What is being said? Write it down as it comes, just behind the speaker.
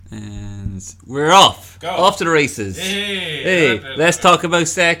questions. We're off. Go. Off to the races. Hey, let's talk about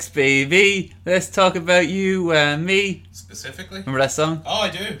sex, baby. Let's talk about you and me. Specifically? Remember that song? Oh, I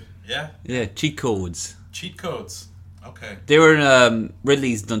do. Yeah. Yeah, Cheat Codes. Cheat codes. Okay. They were in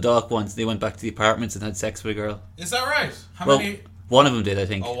Ridley's Dundalk once. They went back to the apartments and had sex with a girl. Is that right? How Well, many? one of them did, I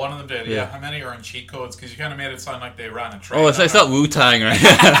think. Oh, one of them did. Yeah. Yeah. How many are in cheat codes? Because you kind of made it sound like they ran a train. Oh, it's not Wu-Tang, right?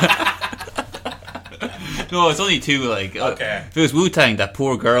 No, it's only two, like... Okay. If it was Wu-Tang, that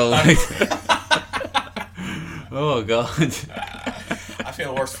poor girl, like... Oh, God. I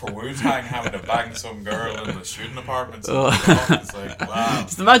feel worse for Wu-Tang having to bang some girl in the student apartments. Oh. It's like, wow.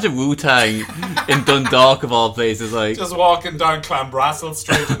 Just imagine Wu-Tang in Dundalk, of all places, like... Just walking down Clanbrassil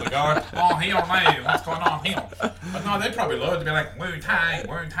Street in the guard. Oh, here, mate, what's going on here? But no, they'd probably love to be like, Wu-Tang,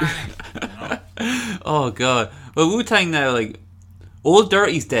 Wu-Tang. You know? Oh, God. Well, Wu-Tang now, like... Old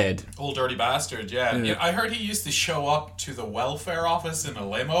Dirty's dead. Old dirty bastard, yeah. Yeah. I heard he used to show up to the welfare office in a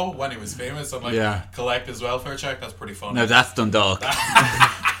limo when he was famous and Yeah. collect his welfare check. That's pretty funny. Now that's Dundalk.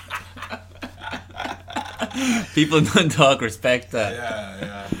 People in Dundalk respect that.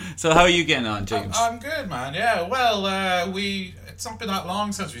 Yeah. So how are you getting on, James? I'm good, man. Yeah. Well, it's not been that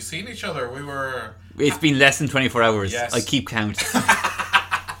long since we've seen each other. It's been less than 24 hours. Yes. I keep count.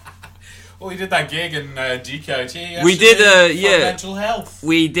 Well, we did that gig in DKIT yesterday. We did, for yeah. mental health.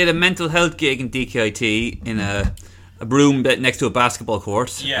 We did a mental health gig in DKIT in a room next to a basketball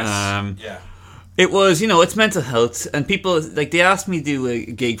court. Yes. Yeah. It was, it's mental health, and people, like, they asked me to do a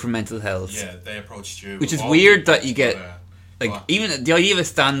gig for mental health. Yeah, they approached you. Which is All weird people, that you get... Like, what? even the idea of a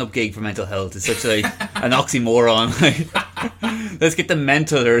stand-up gig for mental health is such an oxymoron. Like, let's get the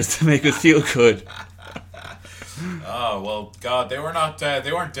mentalers to make us feel good. Oh well, God, they weren't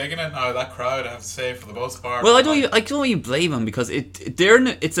digging it now. That crowd, I have to say, for the most part. Well, I don't even blame them because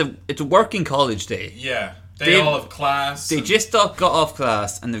it's a working college day. Yeah, they all have class. They just got off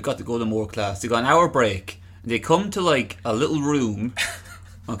class and they've got to go to more class. They got an hour break. They come to like a little room.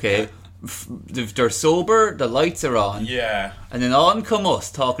 Okay, they're sober. The lights are on. Yeah, and then on come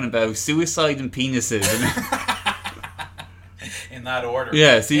us talking about suicide and penises. in that order.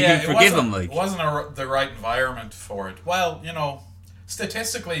 Yeah, so you can forgive them. Like, it wasn't the right environment for it. Well,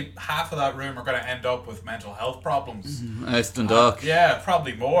 statistically, half of that room are going to end up with mental health problems. It's Dundalk. Yeah,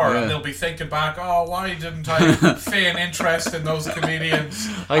 probably more. Yeah. And they'll be thinking back, oh, why didn't I feign interest in those comedians?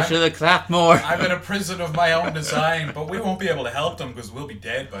 I should have clapped more. I'm in a prison of my own design, but we won't be able to help them because we'll be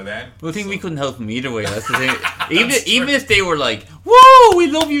dead by then. Well, I think we couldn't help them either way. That's the thing. That's even true. if they were like, "Whoa, we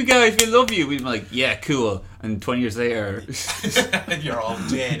love you guys, we love you," we'd be like, "Yeah, cool." And 20 years later, You're all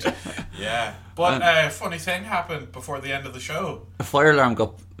dead. Yeah. But a funny thing happened before the end of the show. a fire alarm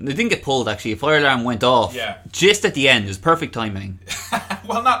They didn't get pulled actually. A fire alarm went off. Yeah. Just at the end. It was perfect timing.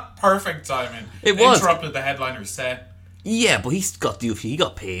 Well, not perfect timing. It was. Interrupted the headliner's set. Yeah, but he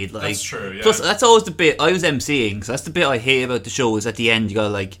got paid. Like, That's true, yeah. Plus, that's always the bit. I was emceeing, so that's the bit I hate about the show. Is at the end you gotta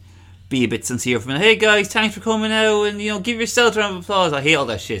like be a bit sincere for me. Hey guys, thanks for coming out, and give yourself a round of applause. I hate all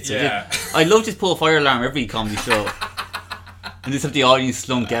that shit. So Yeah. I love just pull a fire alarm every comedy show, and just have the audience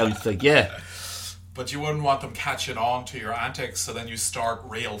slunk out. It's like, yeah, But you wouldn't want them catching on to your antics, so then you start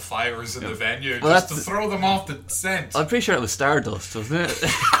real fires in the venue Well, just to that's- throw them off the scent. I'm pretty sure it was Stardust, wasn't it?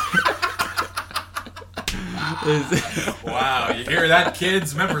 Wow, you hear that,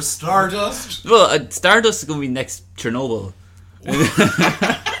 kids? Remember Stardust? Well, Stardust is gonna be next Chernobyl.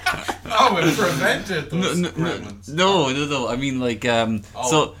 Oh, it prevented those gremlins. No. I mean, like,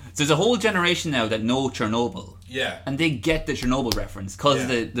 so there's a whole generation now that know Chernobyl. Yeah. And they get the Chernobyl reference because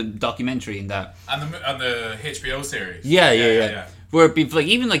Yeah. of the documentary and that. And the HBO series. Yeah. Where people, like,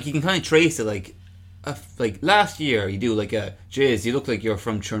 even like you can kind of trace it. Like last year, you do like a Jizz, you look like you're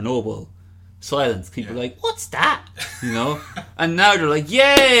from Chernobyl. Silence. People are like, what's that? And now they're like,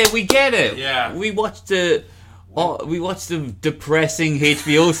 yeah, we get it. Yeah. We watched the depressing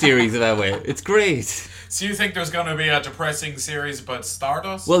HBO series that way. It's great. So you think there's going to be a depressing series about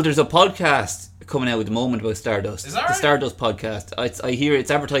Stardust? Well, there's a podcast coming out at the moment about Stardust. Is that the right? Stardust podcast. I hear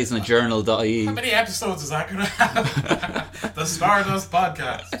it's advertised on a journal.ie. How many episodes is that going to have? The Stardust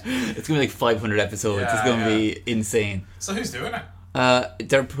podcast. It's going to be like 500 episodes. Yeah, It's going to be insane. So who's doing it?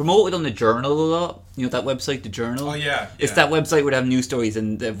 They're promoted on the Journal a lot. You know that website, the Journal? Oh, yeah. It's that website where they have news stories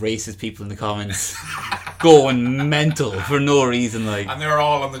and the racist people in the comments going mental for no reason. Like, And they're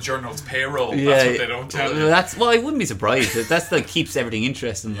all on the journal's payroll. yeah, That's what they don't tell you. I wouldn't be surprised. That's like keeps everything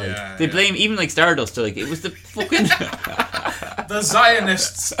interesting. Like they blame even like Stardust. They're like, it was the fucking The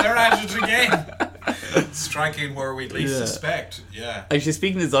Zionists, they're at it again. Striking where we least suspect. Yeah. Actually,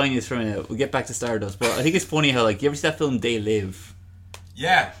 speaking of Zionists for a minute, we'll get back to Stardust. But I think it's funny how, like, you ever see that film They Live?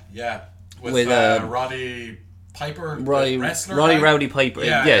 Yeah. With With, Roddy Piper, Roddy, the wrestler. Roddy guy? Rowdy Piper.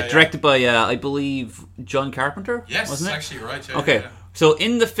 Yeah. Directed by, I believe, John Carpenter? Yes, wasn't it? actually right. Yeah, Okay, yeah. so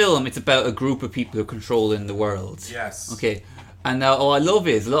in the film, it's about a group of people who are controlling the world. Yes. Okay, and now, I love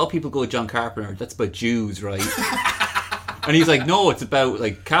is, a lot of people go, John Carpenter, that's about Jews, right? And he's like, no, it's about,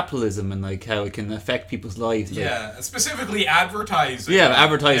 like, capitalism and, like, how it can affect people's lives. Like, Yeah, specifically advertising. yeah,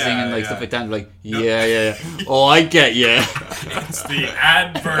 advertising and, like, yeah. stuff like that. And like, yeah. Oh, I get you. It's the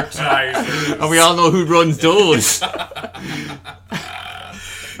advertisers. And we all know who runs those.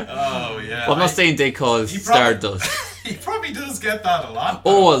 Oh yeah. Well, I'm not saying they cause He probably- Stardust. He probably does get that a lot.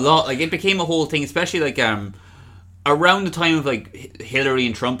 Oh, a lot. Like, it became a whole thing, especially, like, around the time of, like, Hillary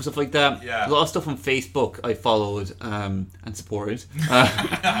and Trump and stuff like that. Yeah. A lot of stuff on Facebook I followed and supported.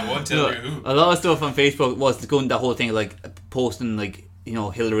 I won't tell you who. A lot of stuff on Facebook was going that whole thing of, like, posting, like, you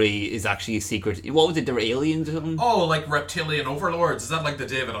know, Hillary is actually a secret. What was it? They were aliens or something? Oh, like reptilian overlords. Is that like the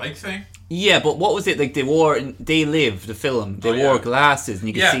David Icke thing? Yeah, but what was it? Like, they wore, They Live, the film, they Oh, wore yeah. glasses and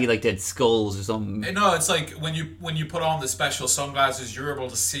you could Yeah. see, like, dead skulls or something. No, it's like when you put on the special sunglasses, you're able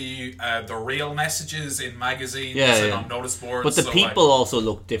to see the real messages in magazines and on notice boards. But the so, people like, also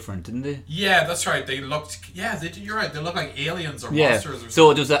looked different, didn't they? yeah, that's right. They looked. Yeah, you're right. They look like aliens or Yeah. monsters or something.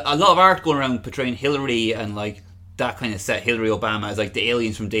 So there's a lot of art going around portraying Hillary and, like, that kind of set Hillary Obama as, like, the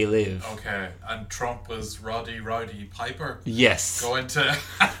aliens from They Live. Okay, and Trump was Roddy Rowdy Piper Yes. going to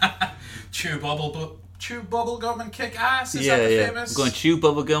chew bubble gum and kick ass. Is yeah, that the yeah. famous? I'm going to chew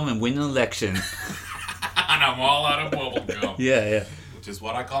bubblegum and win an election. And I'm all out of bubble gum. yeah. Which is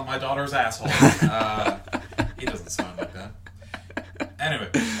what I call my daughter's asshole. He doesn't sound like that. Anyway.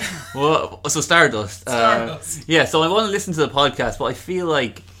 Well, so Stardust. Stardust. Yeah, so I want to listen to the podcast, but I feel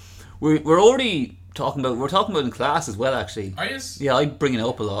like we're already talking about it in class as well, actually. Are you? Yeah, I bring it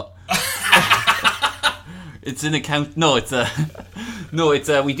up a lot. It's an account. No, it's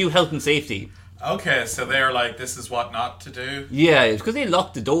we do health and safety. Okay, so they're like, this is what not to do. Yeah, it's because they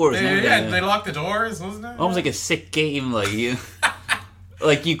locked the doors. and everything. They locked the doors, wasn't it? Almost like a sick game, like you.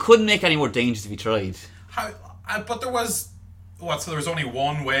 Like, you couldn't make any more dangerous if you tried. But there was. What, so there was only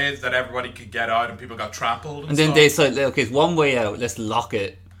one way that everybody could get out and people got trampled And then stuff? they said, okay, it's one way out, let's lock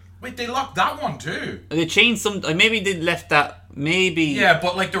it. Wait, they locked that one too? And they changed some, maybe they left that, maybe... Yeah,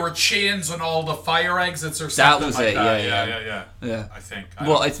 but like there were chains on all the fire exits or That something was like it, that. yeah. I think.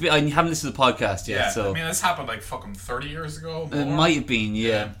 Well, I haven't listened to the podcast yet, yeah, so... I mean, this happened like fucking 30 years ago. It more. might have been,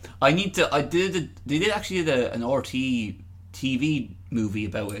 yeah. They did actually an RT TV movie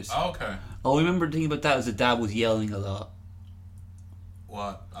about it. Oh, okay. I remember thinking about that as the dad was yelling a lot.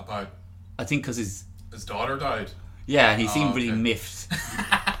 What about I think because his daughter died? Yeah, and he seemed really okay. miffed.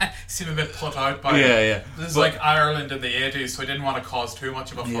 Seemed a bit put out by Yeah, it. yeah. This is like Ireland in the 80s, so he didn't want to cause too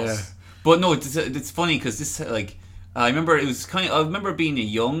much of a fuss. Yeah. But no, it's funny because this, like, I remember it was I remember being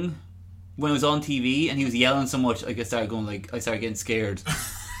young when it was on TV and he was yelling so much, like, I started getting scared.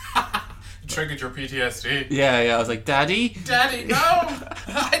 Triggered your PTSD. Yeah, I was like, Daddy? Daddy, no!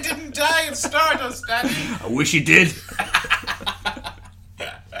 I didn't die in Stardust, Daddy! I wish you did.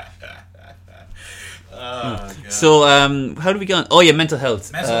 Oh, God. So, how do we go on? Oh, yeah, mental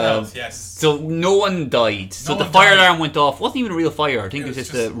health. Mental health, yes. So, no one died. So, No the one fire died. alarm went off. Wasn't even a real fire. I think it was was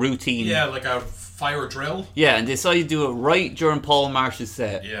just a just- routine. Yeah, like a fire drill. Yeah, and they decided to do it right during Paul Marsh's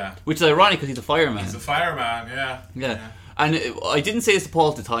set. Yeah. Which is ironic because he's a fireman. He's a fireman, yeah. Yeah. And I didn't say this to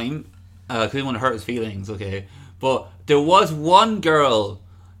Paul at the time because I didn't want to hurt his feelings, okay? But there was one girl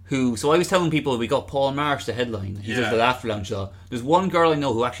who... So I was telling people we got Paul Marsh the headline. He does Yeah. the Laughter Lounge show. There's one girl I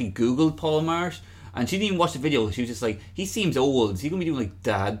know who actually Googled Paul Marsh and she didn't even watch the video. She was just like, he seems old. Is he going to be doing like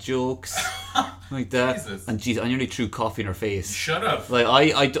dad jokes? Like that? Jesus. And geez, I nearly threw coffee in her face. Should have. Like,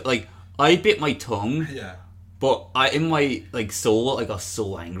 I bit my tongue. Yeah. But in my like soul, I got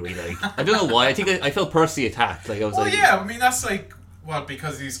so angry. Like, I don't know why. I think I felt personally attacked. Like, I was Well, like, yeah, I mean, that's like, what,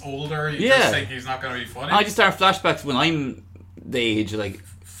 because he's older, you Yeah. just think he's not going to be funny? I just started flashbacks when I'm the age, like,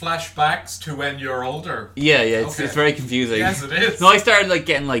 Flashbacks to when you're older. yeah, it's Okay. it's very confusing. Yes, it is. No, I started like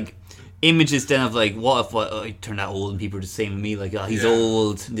getting like images then of like, what if I turn out old and people are just saying to me like, oh, he's Yeah.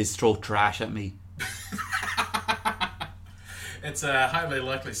 old, and they just throw trash at me. It's a highly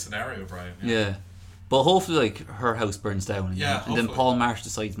likely scenario, Brian. Yeah. But hopefully, like, her house burns down, Yeah, and then hopefully. Paul Marsh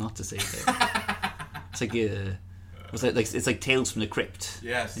decides not to save it. It's like it's like Tales from the Crypt.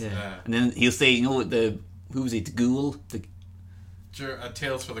 Yes. Yeah. And then he'll say, you know what, who was it, the ghoul?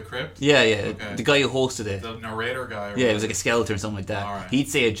 Tales for the Crypt? Yeah, Okay. the guy who hosted it. The narrator guy. Or Yeah, it was like a skeleton or something like that. Alright. He'd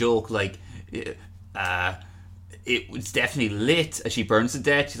say a joke like, it was definitely lit as she burns to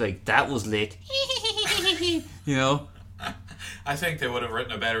death. She's like, that was lit. You know? I think they would have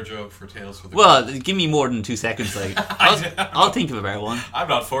written a better joke for Tales from the Well, give me more than 2 seconds. Like, I'll think of a better one. I'm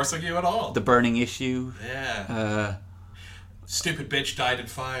not forcing you at all. The burning issue. Yeah. Stupid bitch died in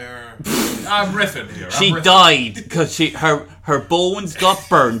fire. I'm riffing here. She died because her bones got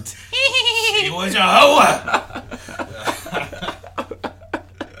burnt. She was a hoa.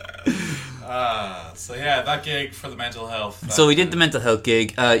 So yeah, that gig for the mental health. So we did the mental health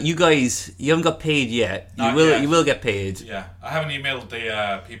gig. You guys, you haven't got paid yet. Not yet. You will get paid. Yeah, I haven't emailed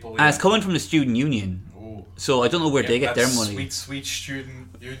the people. And it's coming from the student union. Ooh. So I don't know where they get their money. Sweet, sweet student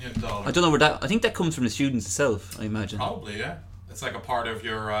union dollar. I don't know where that. I think that comes from the students itself. I imagine. Probably, yeah. It's like a part of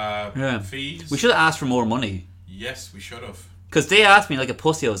your fees. We should have asked for more money. Yes, we should have. Because they asked me like a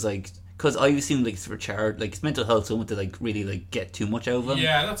pussy. I was like, because I assumed like it's for charity, like it's mental health, so I want to like really like get too much out of them.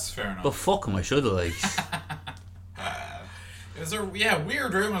 Yeah, that's fair enough. But fuck them, I should have like. Is there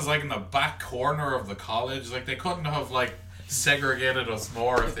weird rooms like in the back corner of the college? Like they couldn't have like segregated us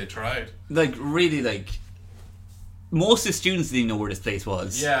more if they tried. Like really like. Most of the students didn't even know where this place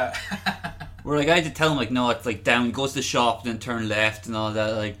was. Yeah. Where like I had to tell them like no, it's like down, go to the shop, then turn left and all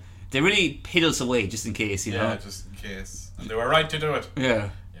that. Like they really hid us away just in case, you know. Yeah, just in case. And they were right to do it.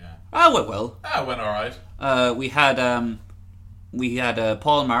 Yeah. Yeah. Ah, went well. Ah, went alright. We had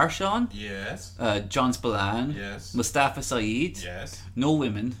Paul Marsh on. Yes. John Spillane. Yes. Mustafa Saeed. Yes. No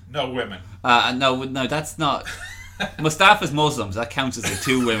women. No women. No, that's not. Mustafa's Muslims. That counts as like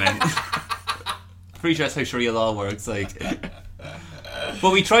 2 women. Pretty sure that's how Sharia law works. Like,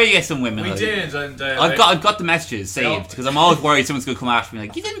 but we tried to get some women. We like. did, and I've got the messages saved because I'm always worried someone's gonna come after me.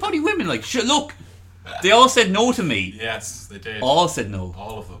 Like, you didn't put any women. Like, shit, look, they all said no to me. Yes, they did. All said no.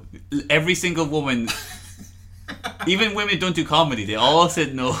 All of them. Every single woman. Even women don't do comedy. They all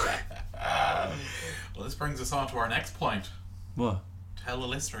said no. Well, this brings us on to our next point. What? Tell the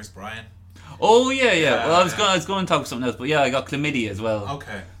listeners, Brian. Oh yeah. Well, I was going to talk about something else, but yeah, I got chlamydia as well.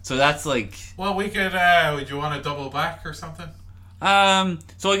 Okay. So that's like. Well, we could. Would you want to double back or something?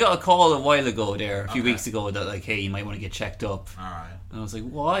 So I got a call a while ago there, a few weeks ago, that like, hey, you might want to get checked up. All right. And I was like,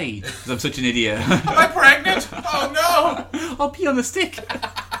 why? Because I'm such an idiot. Am I pregnant? Oh no! I'll pee on the stick.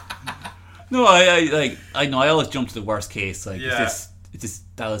 No, I know. I always jump to the worst case. Like, Yeah. is this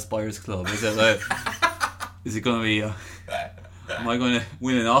Dallas Buyers Club? Is it like? Is it going to be? Am I going to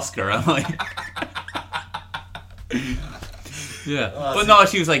win an Oscar? Am I? Yeah. But no,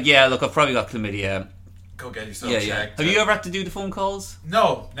 she was like, yeah, look, I've probably got chlamydia. Go get yourself Yeah. checked. Have you ever had to do the phone calls?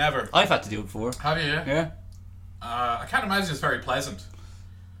 No, never. I've had to do it before. Have you? Yeah. I can't imagine it's very pleasant.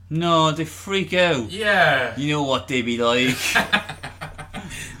 No, they freak out. Yeah. You know what they be like.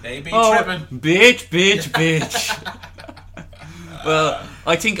 They be tripping. Bitch. Well,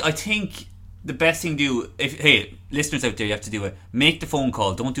 I think the best thing to do, hey, listeners out there, you have to do it. Make the phone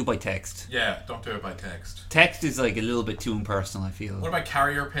call. Don't do it by text. Yeah, don't do it by text. Text is like a little bit too impersonal, I feel. What about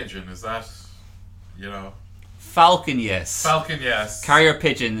carrier pigeon? Is that, Falcon, yes. Falcon, yes. Carrier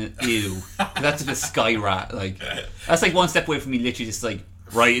pigeon, ew. That's like a sky rat. Like, that's like one step away from me literally just like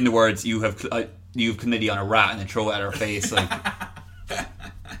writing the words you have chlamydia on a rat and then throw it at her face. Like,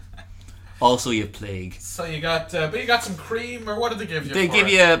 also you have plague. So you got, but you got some cream, or what did they give you? They give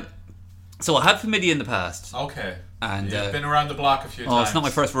you. So I had chlamydia in the past. Okay. And you've been around the block a few times. Oh, it's not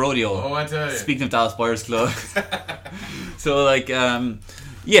my first rodeo. Oh, I tell you. Speaking of Dallas Buyers Club. So like,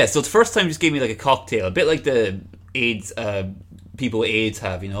 yeah. So the first time just gave me like a cocktail, a bit like the AIDS people with AIDS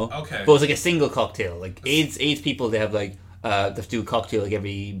have, you know. Okay. But it was like a single cocktail. Like AIDS people, they have like they have to do a cocktail like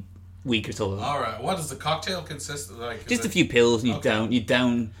every week or so. All right. What does the cocktail consist of? Like, just a few pills, and you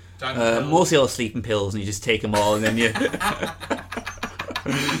down mostly all sleeping pills, and you just take them all, and then you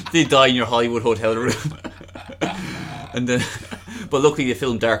they die in your Hollywood hotel room. And then, but luckily they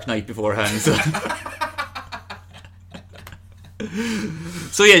filmed Dark Knight beforehand.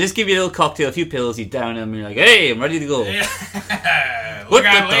 So yeah, just give you a little cocktail, a few pills, you down them, and you're like, hey, I'm ready to go. Look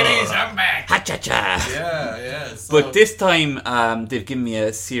out, ladies, I'm back. Ha cha cha. Yeah. So. But this time, they've given me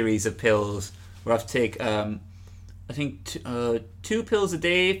a series of pills where I have to take, I think, 2 pills a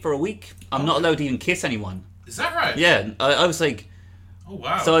day for a week. I'm not allowed to even kiss anyone. Is that right? Yeah, I was like, oh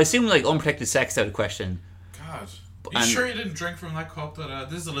wow. So I assume like unprotected sex out of question. God. Are you sure you didn't drink from that cup?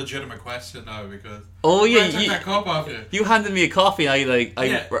 This is a legitimate question now because. Oh yeah, I took that cup off you. You handed me a coffee and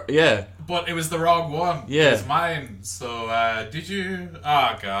yeah. But it was the wrong one. Yeah. It was mine. So did you?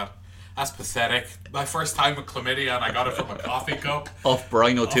 Oh God, that's pathetic. My first time with chlamydia and I got it from a coffee cup. Off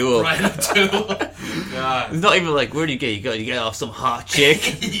Brian O'Toole. Brian O'Toole. God. It's not even like where do you get? You get off some hot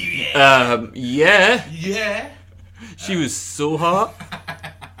chick. Yeah. Yeah. Yeah. She was so hot.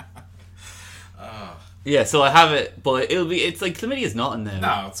 Yeah, so I have it, but it's like chlamydia's not in there.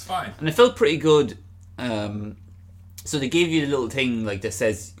 No, it's fine. And it felt pretty good. So they gave you the little thing like that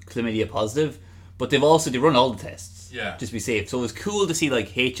says chlamydia positive, but they run all the tests. Yeah. Just to be safe. So it was cool to see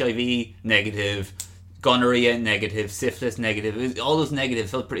like HIV negative, gonorrhea negative, syphilis negative. All those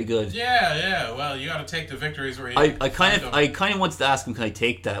negatives felt pretty good. Yeah. Well, you got to take the victories where you. I kind of wanted to ask him, can I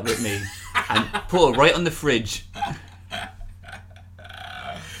take that with me and put it right on the fridge,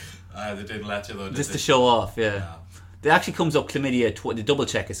 they didn't let you though. Did just they? to show off. Yeah. No. It actually comes up chlamydia. The double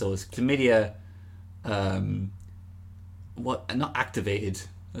check it, so it's chlamydia. What? Not activated.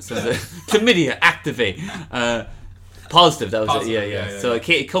 That sounds like chlamydia activate. Positive. That was Positive, it. Yeah. yeah. So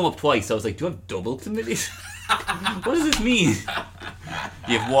it come up twice. So I was like, do you have double chlamydia? What does this mean?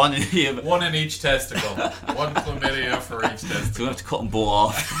 You have one. One in each testicle. One chlamydia for each testicle. So we have to cut them both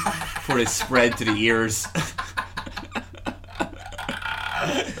off before they spread to the ears.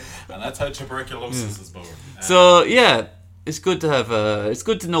 And that's how tuberculosis is born. So yeah, it's good to have. It's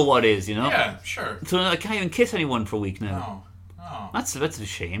good to know what it is, you know. Yeah, sure. So I can't even kiss anyone for a week now. No. That's a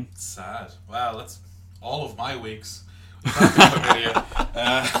shame. It's sad. Well, that's all of my weeks. Chlamydia.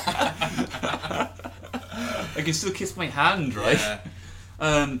 I can still kiss my hand, right?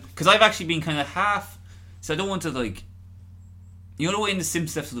 Yeah. Because I've actually been kind of half. So I don't want to like. You know the way in the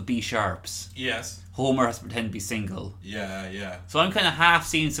Simpsons episode of B Sharps, Yes. Homer has to pretend to be single. Yeah. So I'm kind of half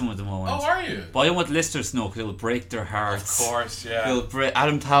seeing some at the moment. Oh, are you? But I don't want listeners to know because it will break their hearts. Of course, yeah. It'll break.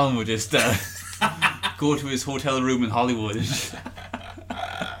 Adam Talon would just go to his hotel room in Hollywood.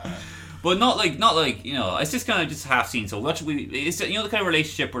 But not like you know. It's just kind of just half seen. So watch it's the kind of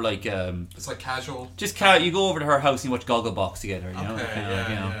relationship where like It's like casual. just you go over to her house and you watch Gogglebox together. You know, Okay, kinda like,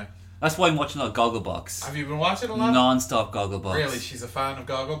 you know. yeah. That's why I'm watching a lot of Gogglebox. Have you been watching a lot? Non-stop Gogglebox. Really? She's a fan of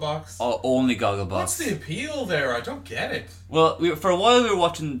Gogglebox? Only Gogglebox. What's the appeal there? I don't get it. Well, for a while we were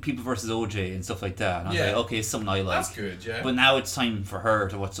watching People vs. OJ and stuff like that. And I was Yeah. like, okay, it's something I like. That's good, yeah. But now it's time for her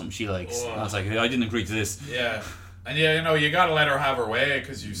to watch something she likes. Oh. And I was like, I didn't agree to this. Yeah. And yeah, you know, you gotta let her have her way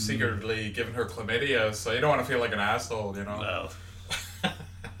because you've secretly given her chlamydia, so you don't want to feel like an asshole, you know? Well,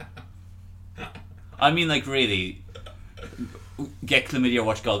 I mean, like, really, get chlamydia,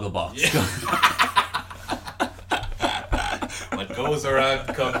 watch Gogglebox. What goes around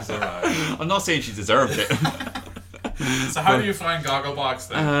comes around. I'm not saying she deserved it. So how do you find Gogglebox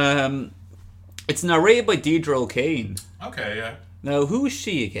then? It's narrated by Deirdre O'Kane. Okay, yeah. Now, who is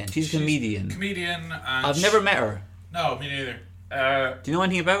she again? She's a comedian. Comedian, and I've never met her. No, me neither. Do you know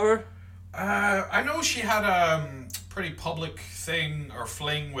anything about her? I know she had a pretty public thing or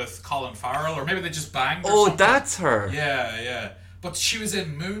fling with Colin Farrell, or maybe they just banged. Or something. That's her. Yeah. But she was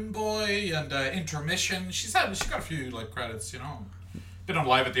in Moon Boy and Intermission. She got a few like credits, you know. Been on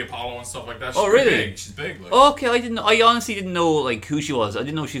Live at the Apollo and stuff like that. She's really? big. She's big. Like. Okay, I honestly didn't know like who she was. I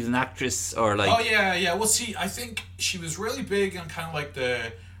didn't know she was an actress or like. Oh yeah. Well, see, I think she was really big in kind of like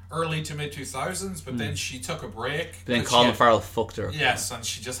the early to mid 2000s, but then she took a break. Then Colin Farrell fucked her. Yes, and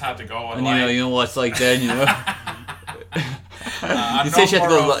she just had to go. And you know what it's like then, you know. A You say she had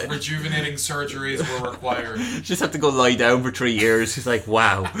to number go of rejuvenating surgeries were required. She just had to go lie down for 3 years. She's like,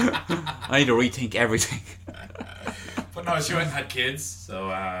 wow, I need to rethink everything. But no, she went and had kids,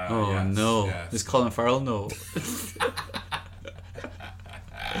 so Oh no. yes. Does Colin Farrell know?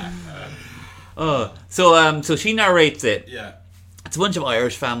 So she narrates it. Yeah. It's a bunch of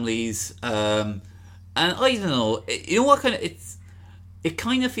Irish families, and I don't know. You know what kind of it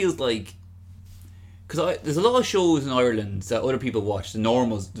kind of feels like because there's a lot of shows in Ireland that other people watch, the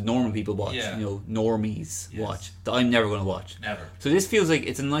normal people watch, Yeah. you know, normies watch that I'm never going to watch. Never. So this feels like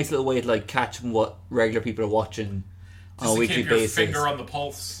it's a nice little way to like catch what regular people are watching on a to weekly keep your basis. finger on the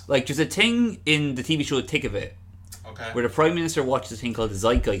pulse. Like there's a thing in the TV show Thick of It Okay. where the Prime Minister watches a thing called the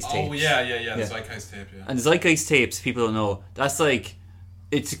Zeitgeist tapes. Oh yeah. The Zeitgeist tape. Yeah. And the Zeitgeist tapes, people don't know, that's like,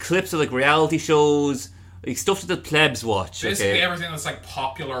 it's clips of like reality shows, like stuff that the plebs watch. Basically okay? everything that's like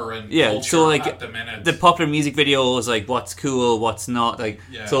popular and Yeah, culture so like at the minute. the popular music videos, like what's cool, what's not, like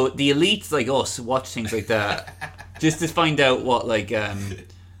Yeah. so the elites like us watch things like that just to find out what like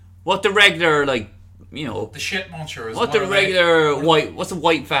what the regular like you know the shit munchers. what the regular what's a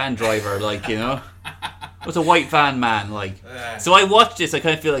white van driver like, you know. What's a white van man like? So I watch this. I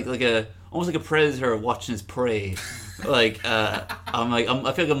kind of feel like almost like a predator watching his prey. Like I feel like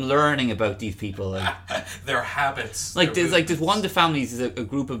I'm learning about these people. Like their habits. like their there's one of movements. the families is a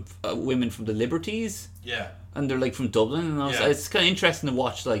group of women from the Liberties, Yeah. and they're like from Dublin, and Yeah. it's kind of interesting to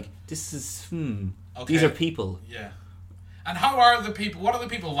watch. Like this is Okay. these are people. Yeah. And how are the people? What are the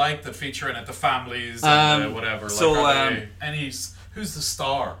people like that feature in it? The families and whatever. Like, so, are they who's the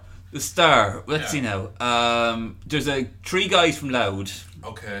star? The star. Let's Yeah. see now. There's three guys from Loud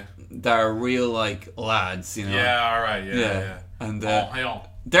Okay. that are real like lads, you know. Yeah. All right. Yeah. And Oh, hell.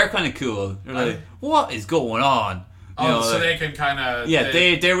 they're kind of cool. They're like, what is going on? So they can kind of... Yeah,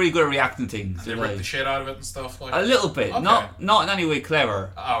 they're really good at reacting to things. They rip the shit out of it and stuff like a little bit. Okay. Not in any way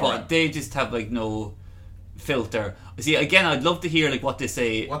clever, but right. they just have like no filter. See, again, I'd love to hear like what they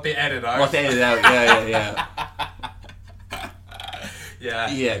say. What they edit out. Yeah.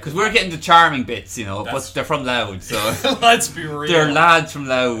 Yeah, because we're getting the charming bits, you know, but they're from Loud, so... Let's be real. They're lads from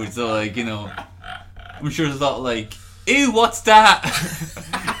Loud, so like, you know... I'm sure there's a lot like, ew, what's that?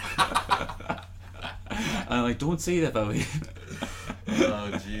 And I'm like, don't say that, Bowie.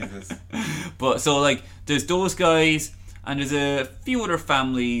 Oh, Jesus. But, so like, there's those guys, and there's a few other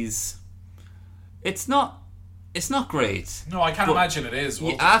families. It's not great. No, I can't imagine it is.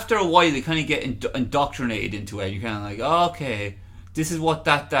 Well, After a while, they kind of get indoctrinated into it. You're kind of like, oh, okay... This is what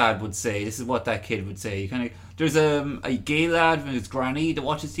that dad would say. This is what that kid would say. You kind of there's a gay lad and his granny that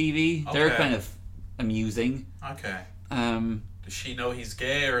watches TV. Okay. They're kind of amusing. Okay. Does she know he's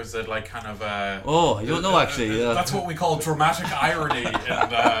gay, or is it like kind of I don't know actually. That's what we call dramatic irony, and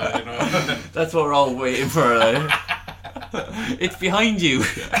you know. That's what we're all waiting for. It's behind you.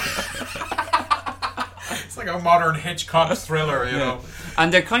 It's like a modern Hitchcock thriller, you know.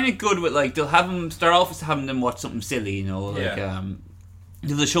 And they're kind of good with like they'll have them start off with having them watch something silly, you know, like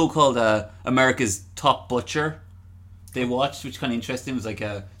there's a show called America's Top Butcher. They watched, which kind of interesting. It was like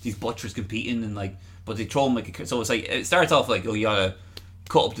these butchers competing and like, but they throw them like so it's like it starts off like, oh, you gotta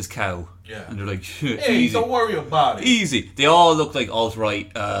cut up this cow, and they're like, hey, easy. Don't worry about it. Easy. They all look like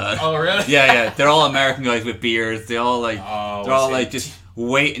alt-right. Oh really? Yeah. They're all American guys with beards. They all like they're all like just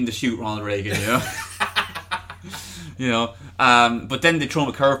waiting to shoot Ronald Reagan, you know. You know, but then they throw him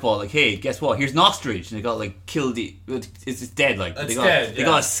a curveball, like, hey, guess what? Here's an ostrich, and they got like killed. It's dead, like they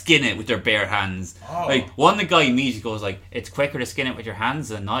gotta skin it with their bare hands. Oh. Like one, the guy immediately goes like, it's quicker to skin it with your hands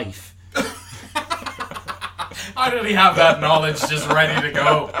than a knife. How did he have that knowledge just ready to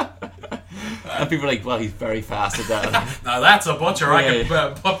go? And people are like, well, he's very fast at that. Now that's a butcher. I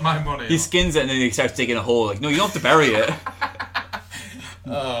can put my money. He skins it and then he starts digging a hole. Like, no, you don't have to bury it.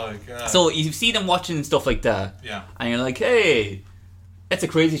 Oh god. So you see them watching stuff like that, and you're like, hey, it's a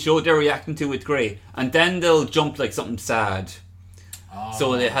crazy show. They're reacting to it, great. And then they'll jump like something sad.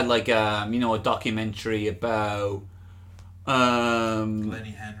 So they had like a documentary about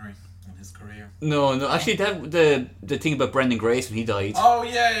Lenny Henry and his career. No, actually the thing about Brendan Grace when he died. Oh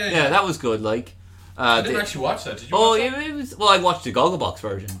yeah, that was good. Like I didn't actually watch that. Did you? Watch that? It was. Well, I watched the Gogglebox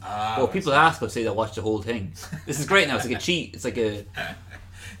version. Well, people ask, I'll say they watched the whole thing. This is great now. It's like a cheat. It's like a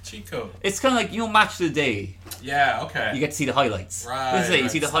cheat code. It's kind of like Match of the Day. Yeah. Okay. You get to see the highlights. Right. This is it. You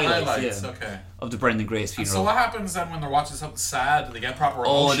see the highlights. Okay. Of the Brendan Grace funeral. So what happens then when they're watching something sad? Do they get proper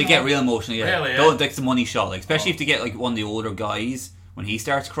emotional? Oh, they get real emotional. Yeah. Really? Yeah? That's the money shot. Like especially if they get like one of the older guys. When he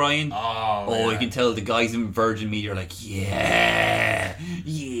starts crying, you can tell the guys in Virgin Media are like, yeah,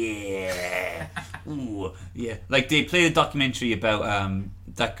 ooh, yeah. Like they played a documentary about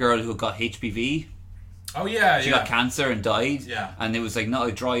that girl who got HPV. Oh yeah, she got cancer and died. Yeah, and it was like not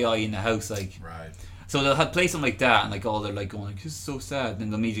a dry eye in the house, like. Right. So they'll play something like that, and like all they're like going like, this is so sad.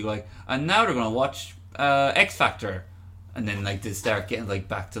 And they'll immediately go like, and now they're gonna watch X Factor. And then like they start getting like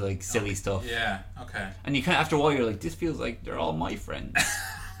back to like silly stuff. Yeah, okay. And you kind of after a while you're like, this feels like they're all my friends.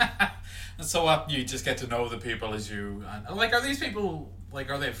 And so what? You just get to know the people as you and like. Are these people like?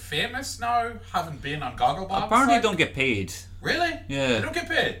 Are they famous now? Haven't been on Gogglebox? Apparently, they don't get paid. Really? Yeah. They don't get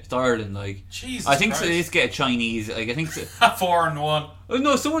paid. It's Ireland, like. Jesus. I think Christ. so they just get a Chinese. Like I think. So, a foreign one. Oh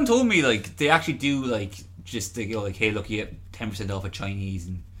no! Someone told me like they actually do like just they go like, hey, look, you get 10% off a Chinese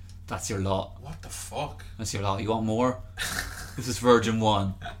and. That's your lot. What the fuck? That's your lot. You want more? This is Virgin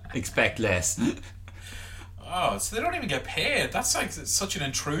 1. Expect less. Oh, so they don't even get paid. That's like such an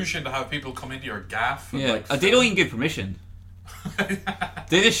intrusion to have people come into your gaff. And yeah, they don't even give permission.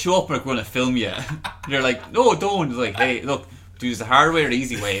 They just show up and going to film you. They're like, no, don't. It's like, hey, look, do this the hard way or the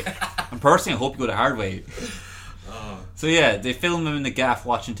easy way. And personally, I hope you go the hard way. Oh. So yeah, they film them in the gaff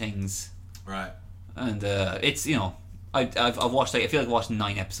watching things. Right. And it's I've watched like I feel like watching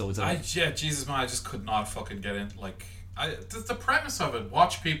 9 episodes of it. Yeah, Jesus man, I just could not fucking get in. Like, the premise of it,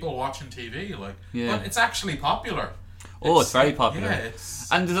 watch people watching TV, like, but it's actually popular. It's very popular. Yeah,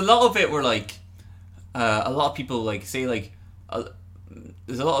 and there's a lot of it where like a lot of people like say like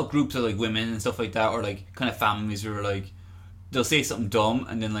there's a lot of groups of like women and stuff like that, or like kind of families who are like they'll say something dumb,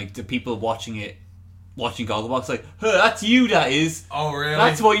 and then like the people watching Gogglebox like, huh, that's you, that is. Oh really?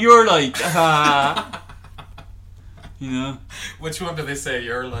 That's what you're like. You know? Which one do they say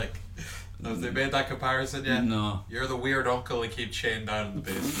you're like? Have they made that comparison yet? No. You're the weird uncle who keeps chained down in the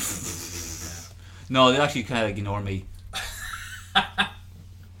basement. No, they actually kind of like ignore me.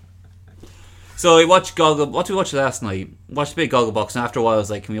 So we watched Goggle. What did we watch last night? Watched a bit of Gogglebox, and after a while I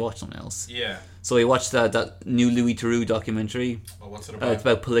was like, can we watch something else? Yeah. So we watched that new Louis Theroux documentary. Well, what's it about? It's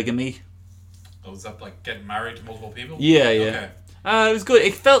about polygamy. Oh, is that like getting married to multiple people? Yeah. Okay. It was good.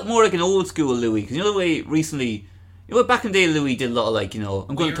 It felt more like an old school Louis, because you know the way recently, back in the day Louis did a lot of like,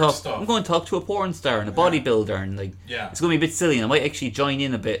 I'm going to talk to a porn star and a bodybuilder, and like, it's going to be a bit silly, and I might actually join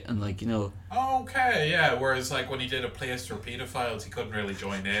in a bit and like, Okay, yeah. Whereas like when he did a place for pedophiles, he couldn't really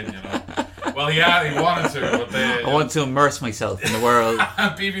join in, Well, yeah, he wanted to, but I want to immerse myself in the world.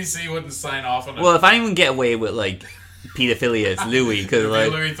 BBC wouldn't sign off on it. Well, if anyone get away with like paedophilia, it's Louis, because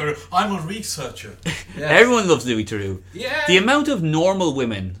like Louis Theroux. I'm a researcher. Yes. Everyone loves Louis Theroux. Yeah. The amount of normal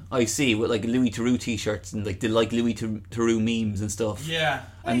women I see with like Louis Theroux t-shirts and like they like Louis Theroux memes and stuff. Yeah.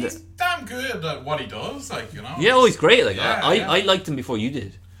 Well, and he's damn good at what he does, like Yeah, he's great. Like I liked him before you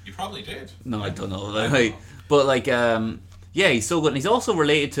did. You probably did. No, I don't know. But like, he's so good, and he's also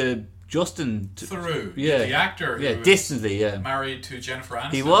related to Justin Theroux, the actor. Who distantly, married to Jennifer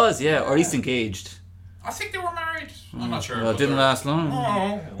Aniston. He was, or at least engaged. I think they were married. I'm not sure. Well, it didn't last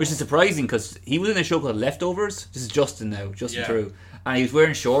long. Which is surprising, because he was in a show called Leftovers. This is Justin Theroux. And he was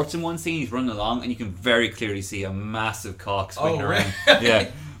wearing shorts in one scene. He's running along, and you can very clearly see a massive cock swinging around.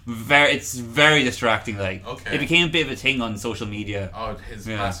 Yeah. It's very distracting. Like, it became a bit of a thing on social media. Oh, his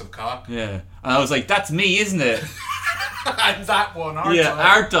massive cock. Yeah, and I was like, "That's me, isn't it?" And that one,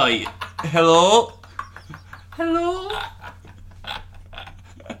 Art Eye. Hello.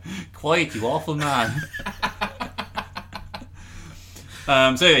 Quiet, you awful man.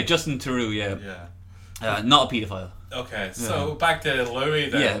 So anyway, Justin Theroux, not a paedophile. Okay, so back to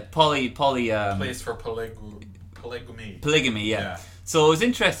Louis then. Yeah, poly. Place for polygamy. Polygamy, yeah. So it was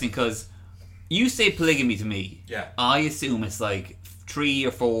interesting because you say polygamy to me. Yeah. I assume it's like 3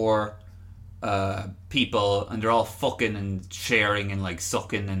 or 4 people, and they're all fucking and sharing and like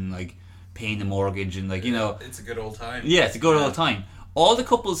sucking and like paying the mortgage and like It's a good old time. Yeah, it's a good old time. All the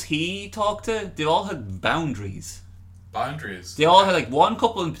couples he talked to, they all had boundaries. Boundaries. They all had like one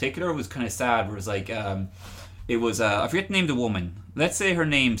couple in particular was kind of sad. Where it was like it was I forget the name of the woman. Let's say her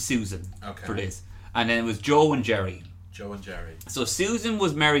name's Susan for this, and then it was Joe and Jerry. Joe and Jerry. So Susan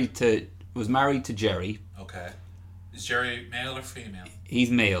was married to Jerry. Okay. Is Jerry male or female? He's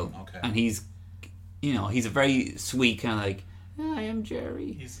male. Okay. And he's a very sweet kind of like, I am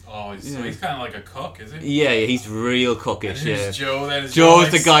Jerry. He's kind of like a cook, is he? Yeah, he's real cookish. And who's Joe? Then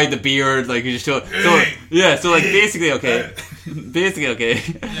Joe's the guy with the beard, like you just show. So like basically okay.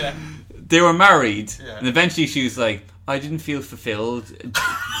 Yeah. They were married, and eventually she was like, I didn't feel fulfilled.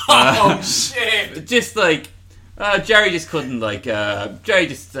 Oh shit! Just like. Jerry just couldn't Jerry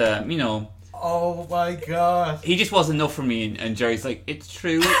just oh my god, he just wasn't enough for me, and Jerry's like, it's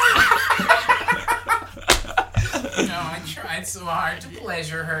true. I tried so hard to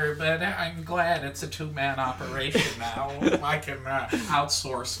pleasure her, but I'm glad it's a 2-man operation now. I can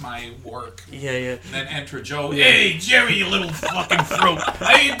outsource my work. Yeah. And then enter Joe. Yeah. Hey, Jerry, you little fucking throat.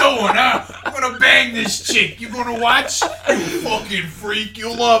 How you doing, huh? I'm gonna bang this chick. You gonna watch? You fucking freak.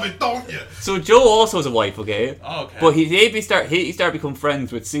 You love it, don't you? So Joe also has a wife, okay? Oh, okay. But he started becoming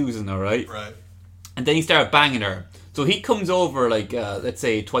friends with Susan, alright? Right. And then he started banging her. So he comes over, like, let's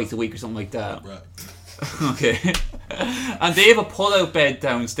say twice a week or something like that. Right. Okay. And they have a pull-out bed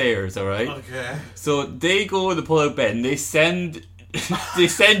downstairs, alright? Okay. So they go to the pull-out bed and they send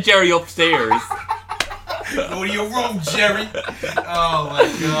Jerry upstairs. What are you wrong, Jerry? Oh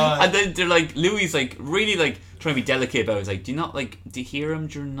my god. And then they're like, Louis like really like trying to be delicate about it. He's like, do you hear him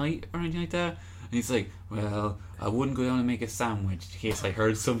during the night or anything like that? And he's like, well, I wouldn't go down and make a sandwich in case I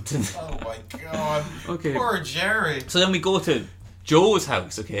heard something. Oh my god. Okay. Poor Jerry. So then we go to Joe's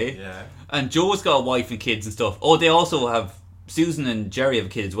house, okay? Yeah. And Joe's got a wife and kids and stuff. Oh, they also have, Susan and Jerry have a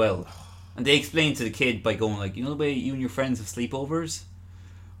kid as well. And they explain to the kid by going like, you know the way you and your friends have sleepovers?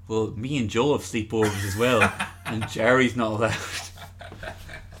 Well, me and Joe have sleepovers as well. And Jerry's not allowed.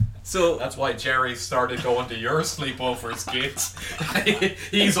 So that's why Jerry started going to your sleepovers, kids.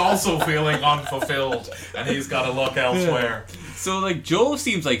 He's also feeling unfulfilled, and he's got to look elsewhere. So, like, Joe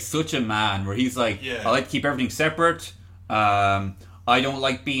seems like such a man, where he's like, I like to keep everything separate. I don't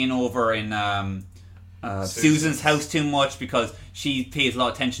like being over in Susan's house too much because she pays a lot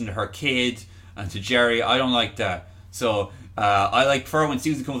of attention to her kid, and to Jerry, I don't like that. So, I like for when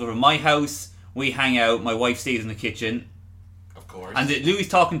Susan comes over to my house, we hang out, my wife stays in the kitchen. Course. And Louis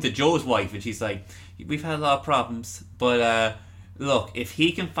talking to Joe's wife, and she's like, we've had a lot of problems, but look, if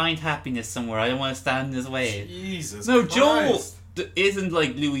he can find happiness somewhere, I don't want to stand in his way. Jesus no, Christ. Joe isn't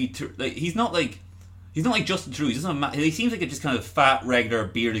like Louis. Like he's not like Justin Theroux. He seems like a just kind of fat, regular,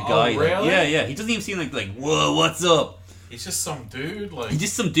 bearded guy. Really? Like, yeah. He doesn't even seem like whoa, what's up? He's just some dude, like. He's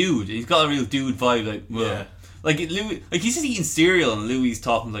just some dude. He's got a real dude vibe, like. Well, Yeah. Like Louis, like he's just eating cereal, and Louis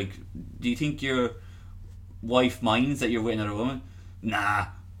talking like, "Do you think your wife minds that you're with another woman?" Nah.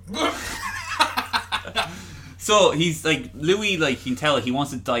 So he's like Louis, like you can tell he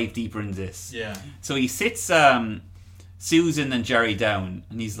wants to dive deeper into this. Yeah. So he sits Susan and Jerry down,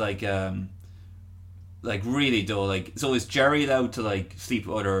 and he's like really though, like, so is Jerry allowed to like sleep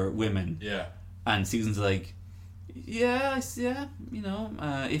with other women? Yeah. And Susan's like, yeah, you know,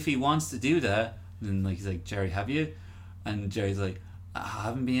 if he wants to do that. And like he's like, Jerry, have you? And Jerry's like, I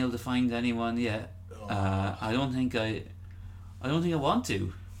haven't been able to find anyone yet. I don't think I want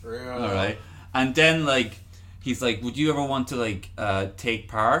to. Really? All right. And then like he's like, would you ever want to like take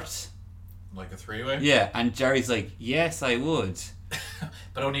part? Like a three-way? Yeah. And Jerry's like, yes, I would.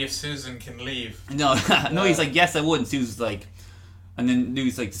 But only if Susan can leave. No, no. He's like, yes, I would. And Susan's like, and then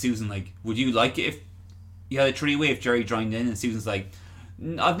Louis like to Susan like, would you like it if you had a three-way if Jerry joined in? And Susan's like,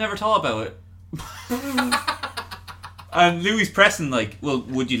 I've never thought about it. And Louis pressing like, well,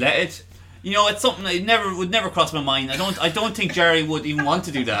 would you let it? You know, it's something that would never cross my mind. I don't think Jerry would even want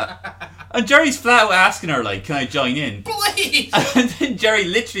to do that. And Jerry's flat out asking her like, can I join in? Please. And then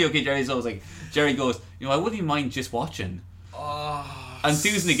Jerry's always like, Jerry goes, you know, I wouldn't mind just watching. And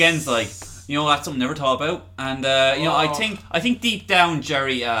Susan again's like, you know, that's something I never thought about. And you know, I think deep down,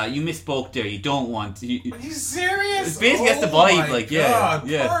 Jerry, you misspoke there. You don't want to. Are you serious? It's basically that's the vibe, like, God,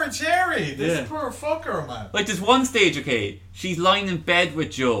 yeah. Poor Jerry. This Yeah. poor fucker, man. Like, there's one stage, okay, she's lying in bed with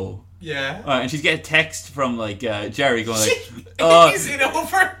Joe. Yeah. And she's getting a text from, like, Jerry going, like, Is it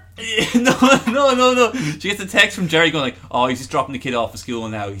over? No. She gets a text from Jerry going, like, oh, he's just dropping the kid off at school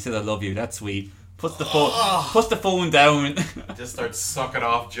now. He said, I love you. That's sweet. Puts the phone down. Just starts sucking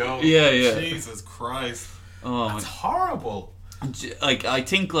off Joe. Yeah. Jesus Christ. Oh, That's horrible. like, I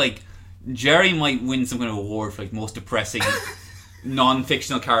think, like, Jerry might win some kind of award for, like, most depressing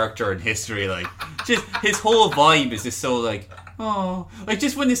non-fictional character in history. Like, just his whole vibe is just so, like, oh, like,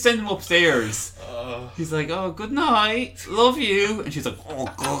 just when they send him upstairs, he's like, oh, good night, love you, and she's like, oh,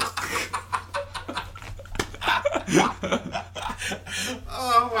 God.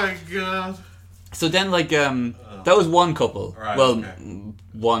 Oh my God. So then, like, that was one couple. Right, well, okay.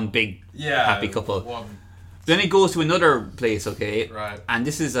 one big happy couple. One. Then he goes to another place, okay? Right. And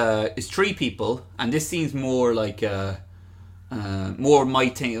this is it's three people, and this seems more like more my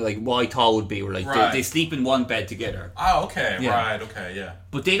thing, like what I thought would be, where like Right. they sleep in one bed together, Oh, okay. Yeah. Right. Okay. Yeah.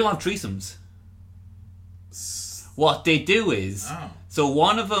 but they don't have threesomes. What they do is, Oh. so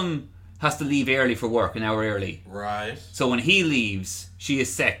one of them has to leave early for work, an hour early. Right. So when he leaves, she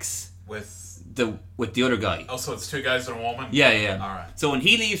has sex With. with the other guy. Oh, so it's two guys and a woman. Yeah. All right. So when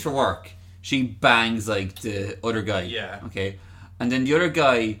he leaves for work, she bangs like the other guy. Yeah. Okay. And then the other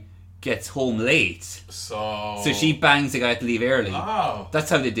guy gets home late. So So she bangs the guy to leave early. Oh. That's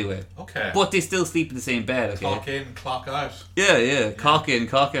how they do it. Okay. But they still sleep in the same bed, okay? Clock in, clock out. Yeah. Cock in,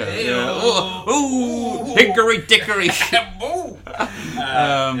 cock out. Ew. Yeah. Oh, hickory dickory. Boo.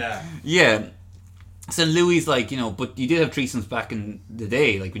 Yeah. Yeah. So Louis like, you know, but you did have threesomes back in the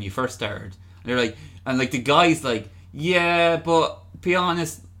day, like when you first started. And they're like, and like the guy's like, yeah, but be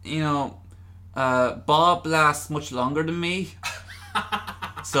honest, you know, Bob lasts much longer than me.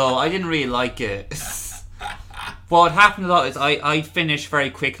 So I didn't really like it. What happened a lot is I finish very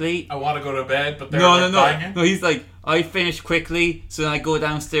quickly. I want to go to bed, but they're like banging. No, he's like, I finish quickly, so then I go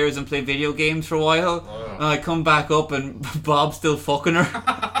downstairs and play video games for a while. Oh. And I come back up and Bob's still fucking her.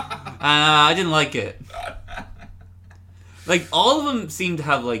 And I didn't like it. Like, all of them seem to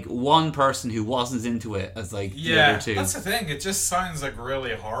have, like, one person who wasn't into it as, like, the Yeah, other two. that's the thing. It just sounds like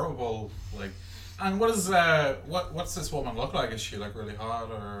really horrible. Like, and what is what's this woman look like? Is she like really hot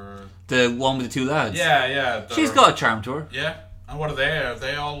or? The one with the two lads. Yeah. She's got a charm to her. Yeah. And what are they? Are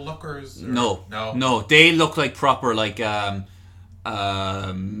they all lookers? Or? No. No. They look like proper, like, Dungeons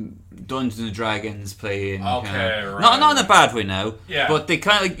and Dragons playing. Okay, right. Not in a bad way now. Yeah. But they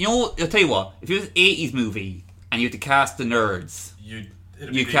kind of, like, you know, I'll tell you what, if it was an 80s movie and you had to cast the nerds, It'd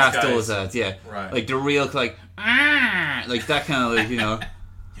you be cast these guys. those ads, yeah. Right. Like the real, like that kind of, like, you know.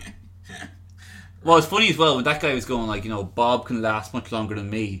 Well, it's funny as well when that guy was going like, you know, Bob can last much longer than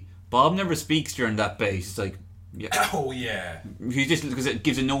me. Bob never speaks during that bit. He's like, yeah. Oh yeah. He just, because it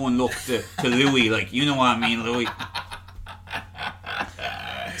gives a knowing look to Louis, like, you know what I mean, Louis.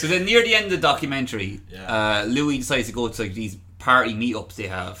 So then near the end of the documentary, Louis decides to go to like these party meetups they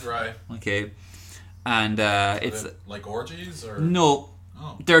have. Right. Okay. And it's like orgies or no.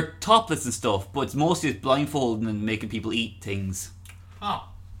 Oh. They're topless and stuff, but it's mostly just blindfolding and making people eat things. Oh.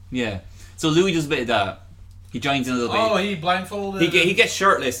 Yeah. So Louis does a bit of that. He joins in a little bit. Oh, he blindfolded. He gets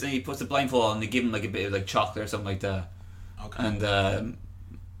shirtless and he puts a blindfold on and they give him like a bit of like chocolate or something like that. Okay. And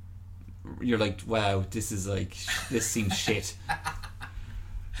you're like, wow, this seems shit.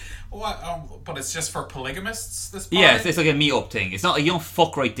 What? But it's just for polygamists. This party? Yeah, it's like a meet up thing. It's not like you don't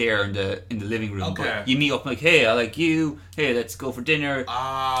fuck right there in the living room. Okay. But you meet up like, hey, I like you. Hey, let's go for dinner. Oh,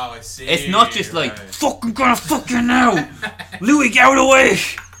 I see. It's not just like, right. fuck, I'm gonna fuck you now. Louis, get out of the way.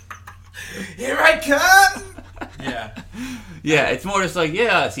 Here I come. Yeah. Yeah, it's more just like,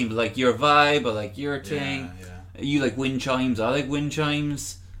 yeah, it seems like your vibe. I like your thing. Yeah. You like wind chimes. I like wind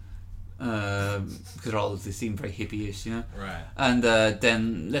chimes. Because they seem very hippie-ish, you know. Right. And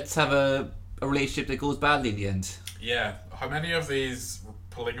then let's have a relationship that goes badly in the end. Yeah. How many of these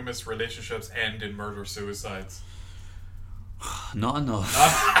polygamous relationships end in murder-suicides? Not enough.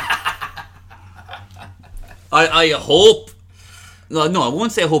 I hope. No, I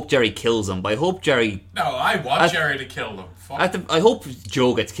won't say I hope Jerry kills him, but I hope Jerry. No, I want Jerry to kill them. Fuck. I hope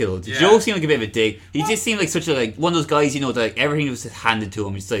Joe gets killed. Yeah. Joe seemed like a bit of a dick. He just seemed like such a one of those guys, you know, that everything was just handed to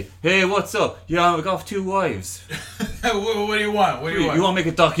him. He's like, "Hey, what's up? Yeah, I got 2 wives. What do you want? What do you want? You want to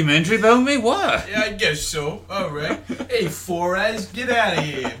make a documentary about me? What?" Yeah, I guess so. All right. Hey, Flores, get out of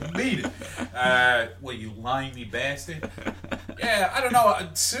here. Beat it. What, you limey bastard? Yeah, I don't know.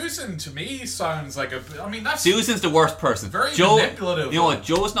 Susan, to me, sounds like that's... Susan's the worst person. Very Joe, manipulative. you know what?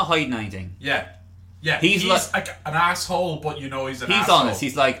 Joe's not hiding anything. Yeah. Yeah, He's like an asshole, but you know he's an He's asshole. honest.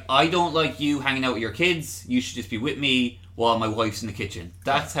 He's like, I don't like you hanging out with your kids. You should just be with me while my wife's in the kitchen.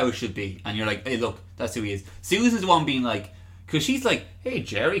 That's how it should be. And you're like, hey, look, that's who he is. Susan's the one being like, because she's like, hey,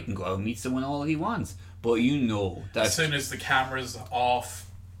 Jerry can go out and meet someone all he wants. But you know that as soon as the camera's off,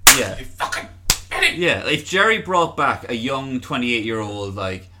 yeah, you fucking idiot. yeah. If Jerry brought back a young 28-year-old,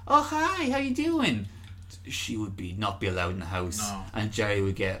 like, oh hi, how you doing? She would not be allowed in the house, No. and Jerry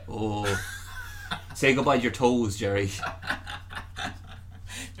would get say goodbye to your toes, Jerry.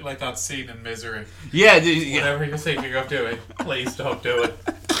 You like that scene in Misery? Yeah, Whatever you think you're doing, please don't do it.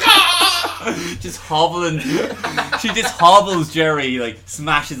 just hobbling. She just hobbles Jerry, like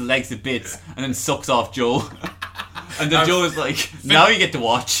smashes the legs to bits, and then sucks off Joe. And then Joe is like, now you get to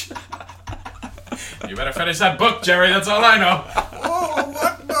watch. You better finish that book, Jerry. That's all I know. Oh,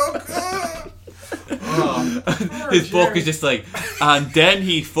 what book? Oh, His book is just like, and then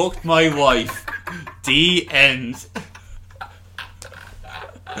he fucked my wife. The end.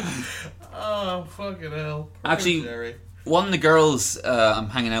 Oh, fucking hell. Poor Actually, Jerry. one of the girls I'm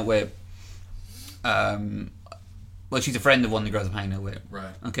hanging out with, well, she's a friend of one of the girls I'm hanging out with.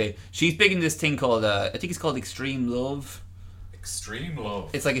 Right. Okay, she's big in this thing called, I think it's called Extreme Love. Extreme love.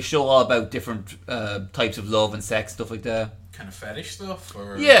 It's like a show all about different types of love and sex, stuff like that. Kind of fetish stuff?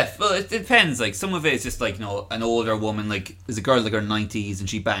 Or... Yeah, well, it depends. Like, some of it is just like, you know, an older woman, like, there's a girl like her 90s and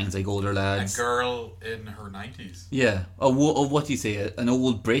she bangs like older A lads. girl in her 90s. Yeah. What do you say? An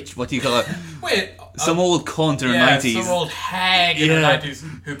old bitch? What do you call it? Wait. Some old cunt in her 90s. Some old hag in her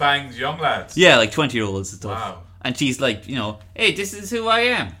 90s who bangs young lads. Yeah, like 20-year-olds and stuff. Wow. And she's like, you know, hey, this is who I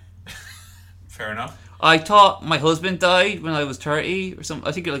am. Fair enough. I thought my husband died when I was 30 or something.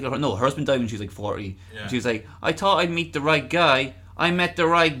 I think like no, her husband died when she was like 40. Yeah. And she was like, I thought I'd meet the right guy. I met the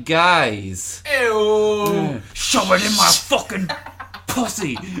right guys. Ew. Shove it in my fucking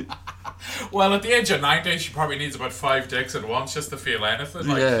pussy. Well, at the age of 90, she probably needs about 5 dicks at once just to feel anything.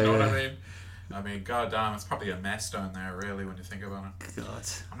 Like, Yeah, you know what yeah. I mean? I mean, goddamn, it's probably a mess down there, really, when you think about it. God.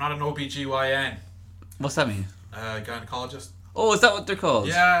 I'm not an OBGYN, What's that mean? gynecologist. Oh, is that what they're called?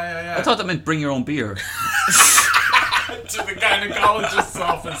 Yeah. I thought that meant bring your own beer. To the gynecologist's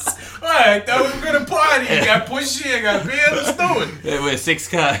office. Alright, now we're gonna party. You got pushy, you got beer, let's do it. Yeah, with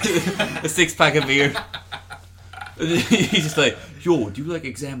a 6-pack of beer. He's just like, yo, do you like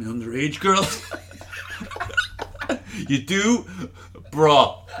examine underage girls? You do?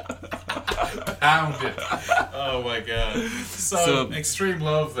 Bruh. Pound it. Oh my god. So extreme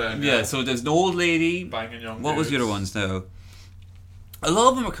love then. Yeah, so there's an old lady. Banging young What was the dudes. other ones now? A lot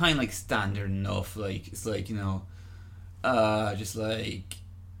of them are kind of like standard enough. Like, it's like, you know, just like,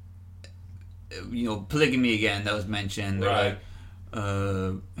 you know, polygamy again, that was mentioned. They're Right.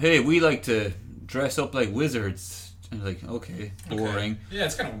 like, hey, we like to dress up like wizards. And like, okay, boring. Okay. Yeah,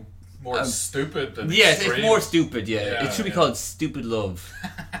 it's kind of more stupid than Yeah, extreme. it's more stupid, yeah. Yeah, It should be yeah. called Stupid Love.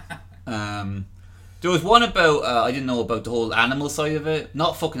 There was one about, I didn't know about the whole animal side of it.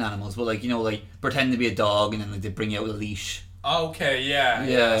 Not fucking animals, but like, you know, like pretend to be a dog and then like, they bring you out with a leash. Okay, yeah.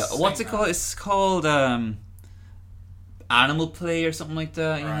 Yeah, I've what's seen it called? It's called Animal Play or something like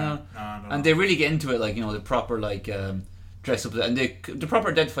that, you Right. know? No, I don't And know. they really get into it, like, you know, the proper, like, dress up. And the proper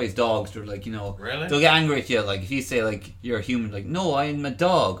identify as dogs. They're like, you know, Really? they'll get angry at you. Like, if you say, like, you're a human, like, no, I'm a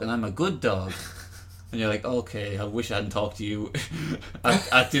dog and I'm a good dog. And you're like, okay, I wish I hadn't talked to you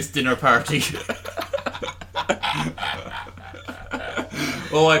at this dinner party.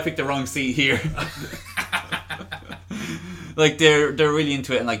 Oh, I picked the wrong seat here. Like they're really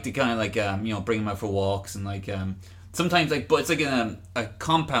into it, and like they kind of like bring them out for walks, and like sometimes like, but it's like in a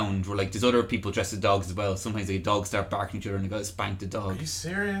compound where like there's other people dressed as dogs as well. Sometimes the dogs start barking at each other and they gotta spank the dog. Are you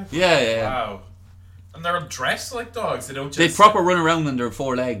serious? Yeah. Wow. And they're dressed like dogs. They don't just... They proper run around on their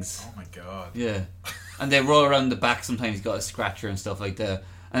 4 legs. Oh my god. Yeah. And they roll around the back. Sometimes you got a scratcher and stuff like that.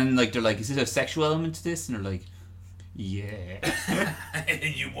 And like they're like, is there a sexual element to this? And they're like, yeah.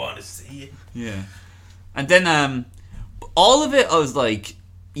 You want to see it? Yeah. And then all of it, I was like,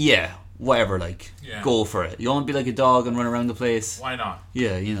 yeah, whatever. Like, go for it. You want to be like a dog and run around the place? Why not?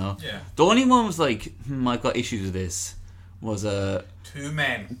 Yeah, you know. Yeah. The only one was like, I've got issues with this. Was 2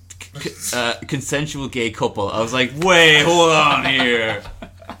 men. Consensual gay couple. I was like, wait, hold on here.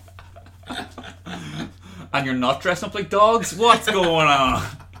 And you're not dressing up like dogs? What's going on?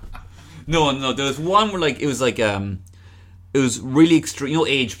 No. There was one where like it was really extreme. You know,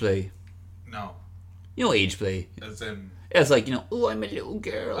 age play. No. You know, age play. As in. It's like, oh, I'm a little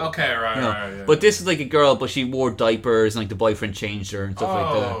girl. Okay, right, you know? right. Yeah, but this is like a girl, but she wore diapers and like the boyfriend changed her and stuff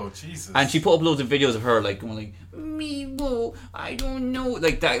like that. Oh, Jesus. And she put up loads of videos of her like going like, me, whoa, I don't know,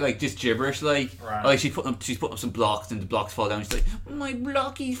 like that, like just gibberish, like. Right. Or, like she's putting up some blocks and the blocks fall down. She's like, my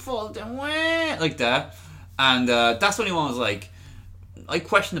blockies fall down, like that. And that's the only one I was like, I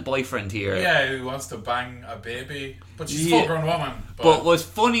question the boyfriend here. Yeah, who wants to bang a baby, but she's a full-grown woman. But what's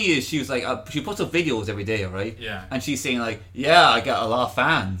funny is she was like, she puts up videos every day, right? Yeah. And she's saying like, yeah, I got a lot of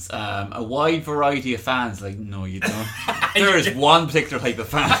fans, a wide variety of fans. Like, no, you don't. There is one particular type of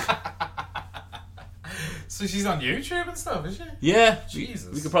fan. So she's on YouTube and stuff, is she? Yeah.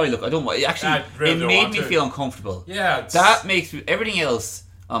 Jesus. We could probably look. I don't want. Actually, really it made me feel uncomfortable. Yeah. That makes me. Everything else,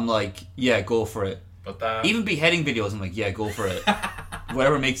 I'm like, yeah, go for it. But that. Even beheading videos, I'm like, yeah, go for it.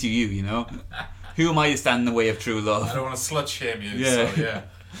 Whatever makes you, you know. Who am I to stand in the way of true love? I don't want to slut shame you. Yeah. So, yeah.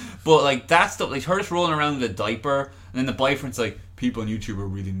 But like that stuff, like her just rolling around with a diaper, and then the boyfriend's like, people on YouTube are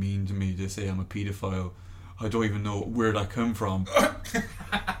really mean to me. They say I'm a paedophile. I don't even know where that come from.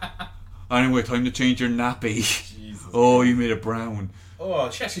 Anyway, time to change your nappy. Jesus. Oh, you made it brown. Oh,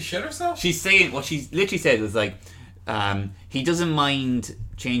 she actually shit herself? She's saying, what she literally said was like, he doesn't mind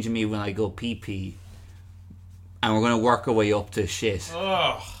changing me when I go pee-pee, and we're going to work our way up to shit.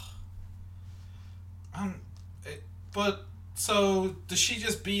 Oh. But, so, does she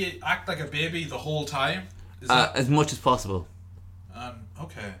just act like a baby the whole time? As much as possible.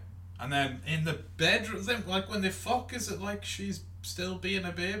 Okay. And then in the bedroom, like when they fuck, is it like she's still being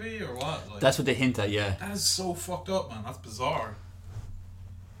a baby or what? Like, that's what they hint at, yeah. That is so fucked up, man. That's bizarre.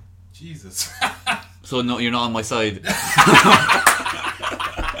 Jesus. So no, you're not on my side. I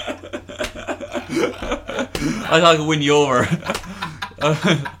thought I could win you over.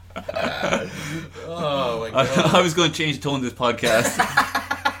 Oh my god. I was going to change the tone of this podcast.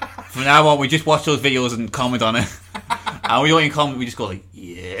 From now on, we just watch those videos and comment on it. And we don't even comment, we just go like,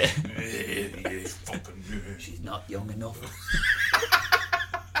 yeah. She's not young enough.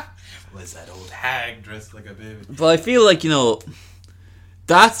 Was that old hag dressed like a baby? But I feel like,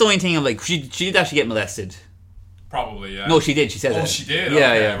 that's the only thing I'm like, she did actually get molested. Probably, yeah. No, she did, she said that. Oh, she did?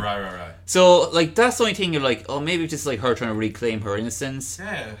 Yeah, okay, yeah. Right. So, like, that's the only thing you're like, oh, maybe it's just like her trying to reclaim her innocence.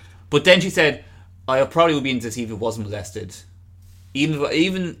 Yeah. But then she said, I probably would be into this even if I wasn't molested.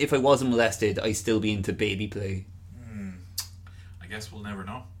 Even if I wasn't molested, I'd still be into baby play. I guess we'll never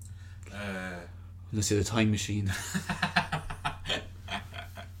know. Let's see the time machine.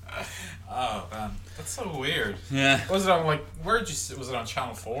 Oh man, that's so weird. Yeah. Was it on was it on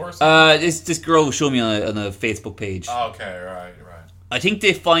Channel 4 or something? This girl showed me on a Facebook page. Oh, okay, right. I think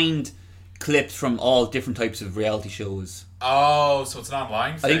they find clips from all different types of reality shows. Oh, so it's an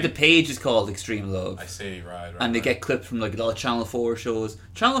online thing? I think the page is called Extreme Love. I see, right. And they get clips from like a lot of Channel 4 shows.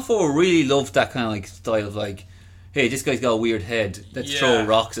 Channel 4 really loved that kind of like style of like, hey, this guy's got a weird head. Let's throw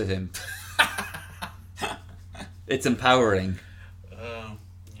rocks at him. It's empowering.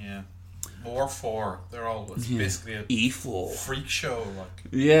 Yeah. More 4. They're all basically a E4 freak show, like.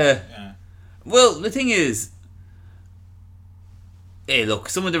 Yeah. Well, the thing is, hey, look,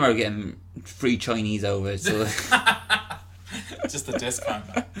 some of them are getting free Chinese out of it, so. Just a discount.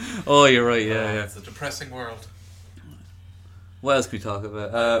 Oh, you're right. Yeah. It's a depressing world. What else can we talk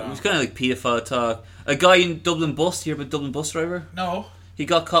about? It was kind of like paedophile talk. A guy in Dublin bus. You hear about Dublin bus driver? No. He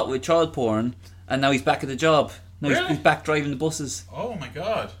got caught with child porn, and now he's back at the job. Now Really? he's back driving the buses. Oh my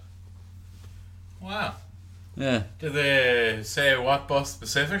god. Wow. Yeah. Did they say what bus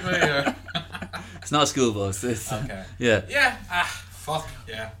specifically? Or? It's not a school bus. It's, Okay. Yeah. Yeah. Fuck.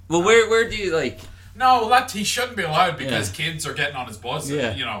 Yeah. Well, where do you like? No, that he shouldn't be allowed because kids are getting on his bus. Yeah.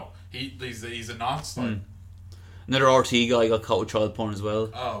 And, he's a nonce. Like. Another RT guy got caught with child porn as well.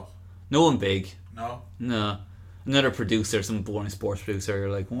 Oh. No one big. No. No. Another producer, some boring sports producer. You're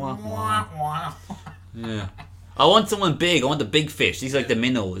like, wah, wah. Wow. Yeah. I want someone big. I want the big fish. These are like the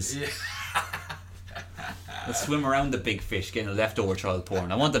minnows. Yeah. Let's swim around the big fish getting leftover child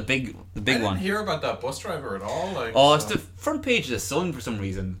porn. I want the big I didn't one. hear about that bus driver at all. Like, Oh, it's the front page of the Sun for some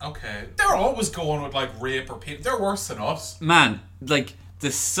reason. Okay. They're always going with, like, rape or people. They're worse than us. Man, like,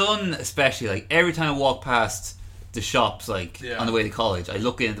 the Sun especially, like, every time I walk past the shops, like, Yeah. on the way to college, I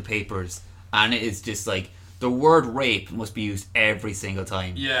look into the papers, and it is just, like, the word rape must be used every single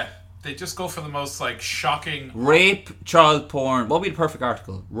time. Yeah. They just go for the most, like, shocking... Rape, child porn. What would be the perfect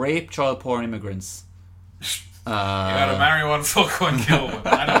article? Rape, child porn, immigrants. You gotta marry one, fuck one, kill one.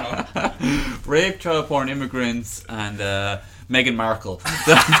 I don't know. Rape, child porn, immigrants, and Meghan Markle.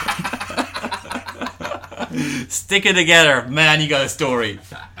 Stick it together. Man, you got a story.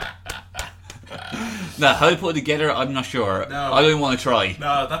 Now, how to put it together, I'm not sure. No. I don't even want to try.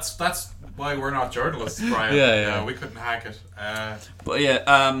 No, that's why we're not journalists, Brian. Yeah. We couldn't hack it. But yeah,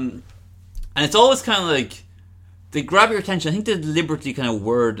 and it's always kind of like they grab your attention. I think they deliberately kind of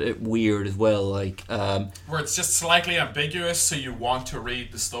word it weird as well, like where it's just slightly ambiguous, so you want to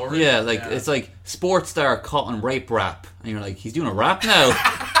read the story. yeah, like it's like sports star caught on rape rap, and you're like, he's doing a rap now.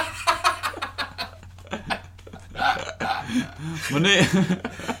 My name.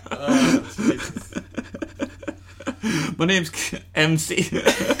 My name's MC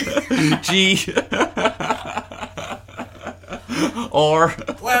G or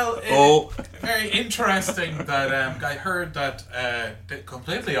well, very interesting that I heard that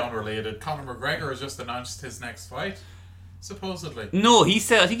completely unrelated. Conor McGregor has just announced his next fight, supposedly. No, he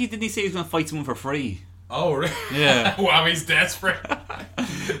said. I think he didn't. He say he was going to fight someone for free. Oh, really? Yeah. Wow, he's desperate.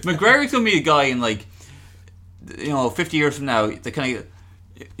 McGregor's going to be a guy in 50 years from now. The kind of,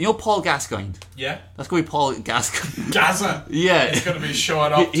 Paul Gascoigne. Yeah. That's going to be Paul Gascoigne. Gaza. Yeah. He's going to be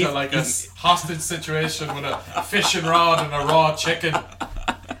showing up to like a hostage situation with a fishing rod and a raw chicken.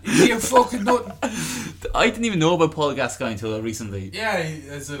 You fucking nothing. I didn't even know about Paul Gascoigne until recently. Yeah,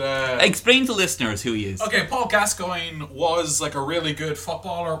 is it Explain to listeners who he is. Okay, Paul Gascoigne was like a really good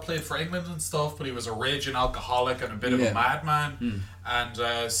footballer, played for England and stuff, but he was a raging alcoholic and a bit of a madman.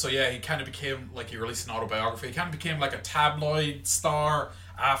 And so he kind of became, like, he released an autobiography, he kind of became like a tabloid star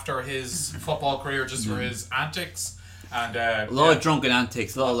after his football career just for his antics. And a lot of drunken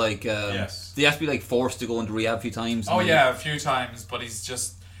antics, a lot of like yes. They have to be like forced to go into rehab a few times. Oh yeah, a few times, but he's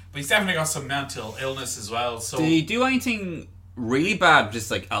definitely got some mental illness as well. So did he do anything really bad? Just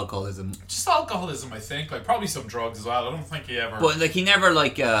like alcoholism? Just alcoholism, I think. Like probably some drugs as well. I don't think he ever. But like he never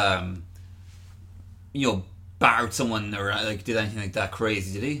battered someone or like did anything like that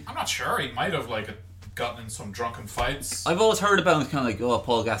crazy, did he? I'm not sure. He might have like gotten in some drunken fights. I've always heard about him as kind of like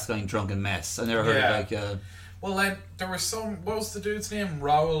Paul Gascoigne drunken mess. I never heard Well, then there was some. What was the dude's name?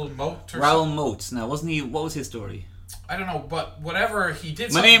 Raoul Moat. Raoul Moat. Now, wasn't he? What was his story? I don't know, but whatever he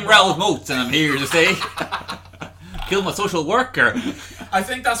did. My name Raoul Moat, and I'm here to say, kill my social worker. I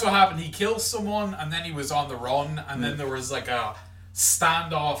think that's what happened. He killed someone, and then he was on the run, and then there was like a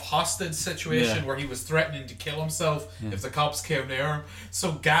standoff hostage situation where he was threatening to kill himself if the cops came near him.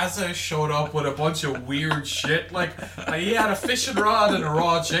 So Gaza showed up with a bunch of weird shit, like he had a fishing rod and a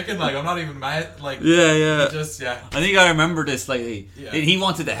raw chicken. Like I'm not even mad. Like I think I remember this slightly. Yeah. He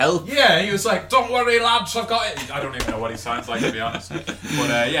wanted to help. Yeah, he was like, "Don't worry, lads, I've got it." I don't even know what he sounds like, to be honest. But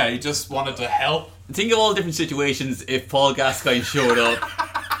he just wanted to help. Think of all the different situations if Paul Gascoigne showed up.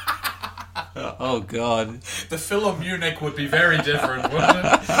 Oh God! The film Munich would be very different, wouldn't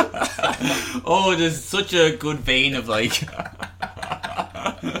it? Oh, there's such a good vein of like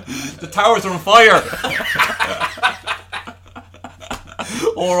the towers are on fire,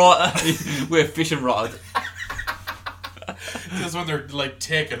 or with a fishing rod. This is when they're like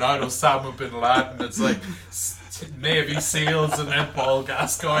taking out Osama bin Laden. It's like Navy SEALs and then Paul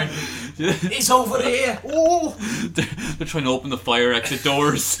Gascoigne. He's over there. Oh, they're trying to open the fire exit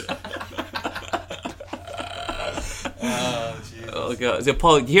doors. Oh God! So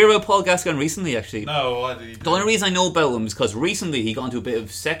Paul, did you hear about Paul Gascoigne recently? Actually, no. What did he do? The only reason I know about him is because recently he got into a bit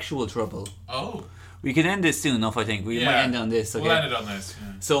of sexual trouble. Oh. We can end this soon enough. I think we might end on this. Okay? We'll end it on this.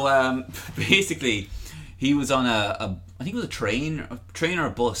 Yeah. So basically, he was on I think it was a train or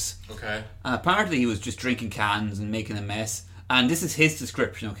a bus. Okay. Apparently, he was just drinking cans and making a mess. And this is his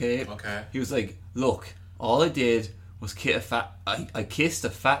description. Okay. Okay. He was like, "Look, all I did was I kissed a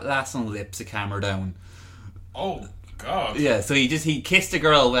fat lass on the lips to calm her down." Oh. God. Yeah, so he kissed a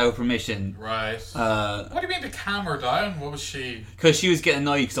girl without permission. Right. What do you mean to calm her down? What was she? Because she was getting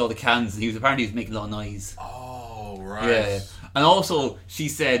annoyed because all the cans. He was making a lot of noise. Oh, right. Yeah, and also she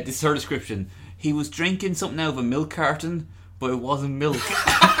said, this is her description. he was drinking something out of a milk carton, but it wasn't milk.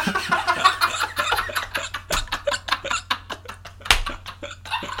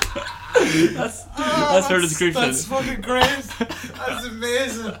 That's her description. That's fucking great. That's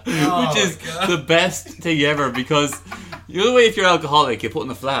amazing. Which is the best thing ever, because the other way, if you're alcoholic, you put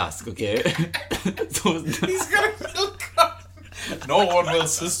in a flask, okay? So he's got a milk carton. No one will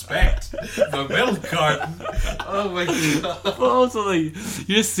suspect the milk carton. Oh my god. But also, like,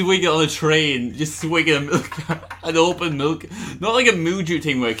 you just swing it on a train, just swing it a milk, an open milk, not like a Muju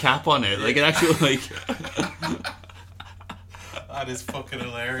thing with a cap on it, like an actual, like... That is fucking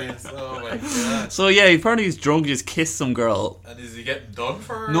hilarious. Oh my god. So yeah, apparently he's drunk, just kissed some girl. And is he getting done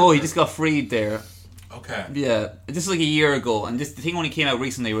for her? No, he just got freed there. Okay. Yeah, this is like a year ago, and this the thing only came out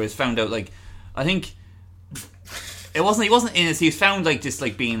recently where it's found out, like, I think he wasn't in it, he was found like just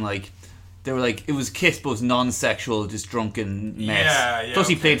like being like, they were like, it was kissed but it was non-sexual, just drunken mess. Yeah, Plus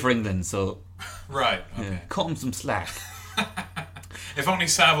he played for England, so right, okay. Yeah, cut him some slack. If only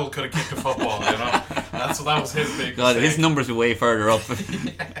Savile could have kicked a football, you know. That was his big God, mistake. his numbers were way further up.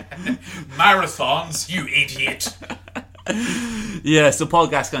 Marathons, you idiot. Yeah, so Paul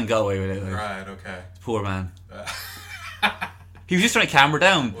Gascoigne got away with it. Like, Right, okay. poor man. He was just trying to calm her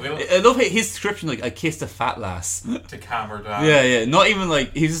down. I love his description, like, I kissed a fat lass. To calm her down. Yeah. Not even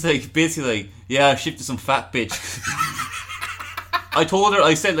like, he was just like, basically like, yeah, I shipped to some fat bitch. I told her,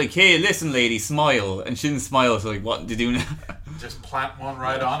 I said like, hey, listen lady, smile. And she didn't smile, so like, what did you do now? Just plant one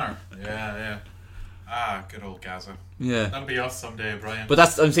right on her. Yeah. Ah, good old Gaza. Yeah. That'll be us someday, Brian. But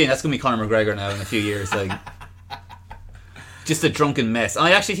I'm saying that's going to be Conor McGregor now in a few years. Like, just a drunken mess.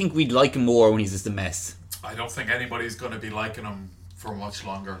 I actually think we'd like him more when he's just a mess. I don't think anybody's going to be liking him for much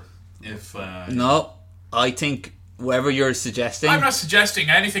longer. If No, I think whatever you're suggesting... I'm not suggesting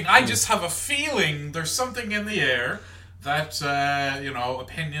anything. I just have a feeling there's something in the air that,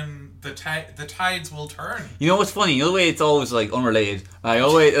 the tides will turn. You know what's funny? You know the way it's always like unrelated. I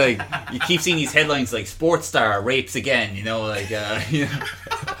always like you keep seeing these headlines like sports star rapes again. You know, like you know.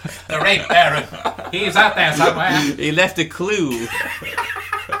 The rape baron. He's out there somewhere. He left a clue.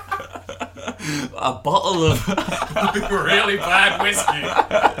 A bottle of really bad whiskey.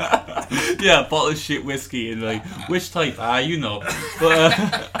 Yeah, a bottle of shit whiskey and like which type? You know.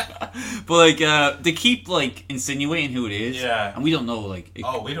 But like they keep like insinuating who it is. Yeah. And we don't know like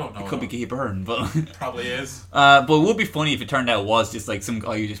We don't know. It could be Gabe Byrne, but probably is. But it would be funny if it turned out it was just like some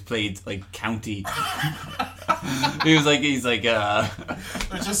guy who just played like county. He's like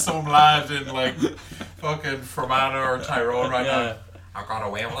There's just some lad in like fucking Fermanagh or Tyrone right now. I got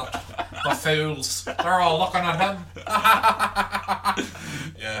away with it. The fools, they're all looking at him.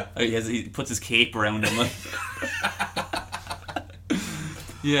 Yeah. He puts his cape around him.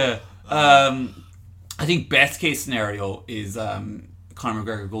 Yeah. I think best case scenario is Conor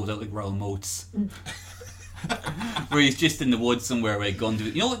McGregor goes out like Raoul Moats. Where he's just in the woods somewhere with a gun to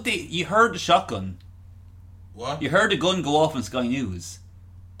it. You know what? You heard the shotgun. What? You heard the gun go off on Sky News.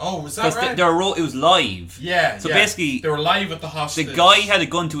 Oh, was that right? It was live. Yeah. So basically, they were live at the hostage. The guy had a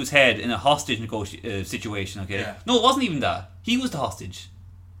gun to his head in a hostage situation. Okay. Yeah. No, it wasn't even that. He was the hostage.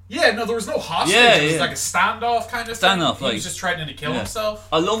 Yeah, no, there was no hostage. Yeah, it was like a standoff kind of thing. Standoff, He was just trying to kill himself.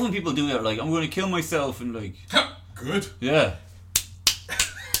 I love when people do that. Like, I'm going to kill myself and like. Good. Yeah.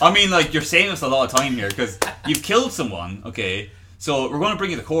 I mean, like, you're saying this a lot of time here because you've killed someone. Okay, so we're going to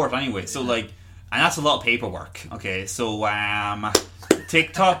bring you to court anyway. So like, and that's a lot of paperwork. Okay, so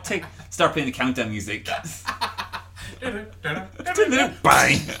tick-tock, tick. Start playing the countdown music.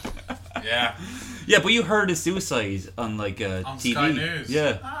 Bang. Yeah. Yeah, but you heard his suicide on like on TV. Sky News.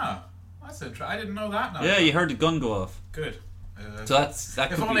 Yeah. Ah, that's interesting. I didn't know that. Now. Yeah, you heard the gun go off. Good. So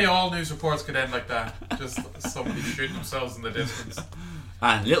that. If only all news reports could end like that. Just somebody shooting themselves in the distance.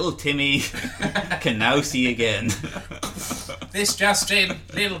 And little Timmy can now see again. This just in,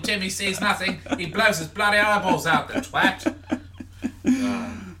 little Timmy sees nothing. He blows his bloody eyeballs out, the twat.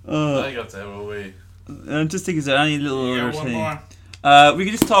 I got to away. I'm just thinking, is there any little other one thing? more. We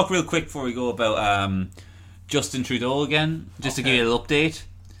can just talk real quick before we go about Justin Trudeau again, just to give you a little update.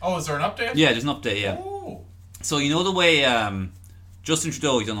 Oh, is there an update? Yeah, there's an update, yeah. Oh. So you know the way Justin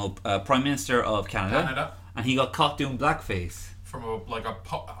Trudeau, you know, Prime Minister of Canada, and he got caught doing blackface. From a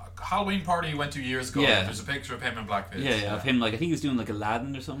Halloween party he went to years ago. Yeah. There's a picture of him in blackface. Yeah, of him, like, I think he was doing like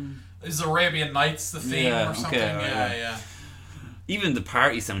Aladdin or something. Is Arabian Nights the theme or something? Okay, yeah. Even the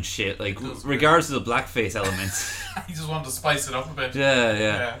party sounds shit, like, regardless of the blackface elements. He just wanted to spice it up a bit.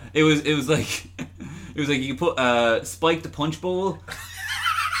 Yeah. It was like you put Spike the Punch Bowl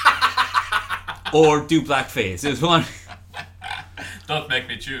or do blackface. It was one. Don't make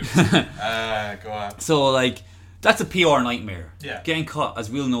me choose. Go on. So like That's a PR nightmare. Yeah. Getting caught, as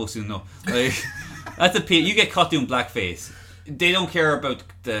we'll know soon. No, like, that's a you get caught doing blackface. They don't care about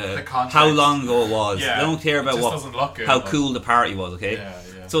the context. how long ago it was. Yeah. They don't care about It just doesn't look good, how like. cool the party was. Okay.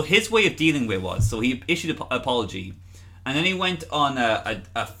 Yeah. So his way of dealing with it was he issued an apology, and then he went on a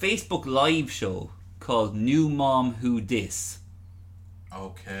Facebook live show called New Mom Who Dis.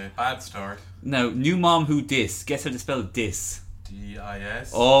 Okay. Bad start. Now, New Mom Who Dis. Guess how to spell dis?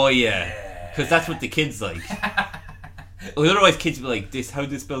 DIS. Oh yeah, because that's what the kids like. Otherwise, kids would be like, "This, how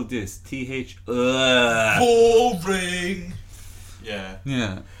do you spell this? TH." Boring. Yeah.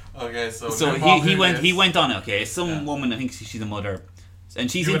 Yeah. Okay, so he went on it. Okay, some woman, I think she's a mother, and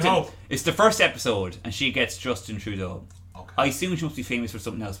she's You would into. hope. It's the first episode, and she gets Justin Trudeau. Okay. I assume she must be famous for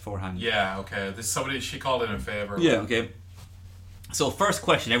something else beforehand. Yeah. Okay. This somebody she called in a favor. Yeah. Okay. So first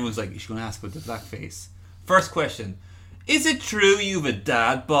question, everyone's like, "She's going to ask about the blackface." First question: is it true you've a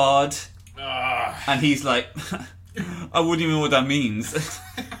dad bod? And he's like, "I wouldn't even know what that means."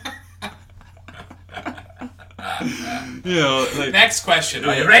 You know, like, Next question.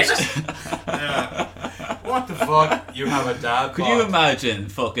 Are you racist? Yeah. What the fuck? You have a dad could bod. you imagine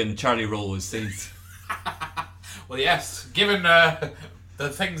fucking Charlie Rose saying, Well, yes. Given the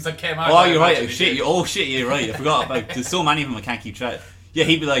things that came out. "Oh, I you're right. imagine he Shit, did. you're right. I forgot about. There's so many of them I can't keep track." Yeah,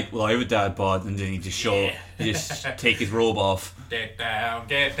 he'd be like, "Well, I have a dad bod," and then he'd just he'd just take his robe off. Get down,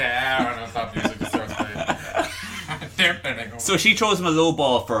 and stop music and starts playing. So she throws him a low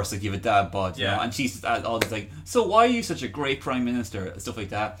ball first, like, "You have a dad bod," you Yeah. know? And she's all this like, "So why are you such a great prime minister?" Stuff like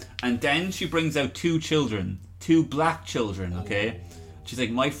that. And then she brings out two black children. Okay, she's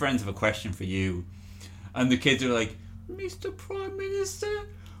like, "My friends have a question for you," and the kids are like, "Mr. Prime Minister,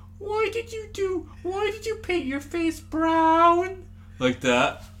 why did you paint your face brown?" Like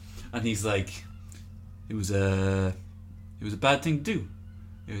that. And he's like, it was a bad thing to do.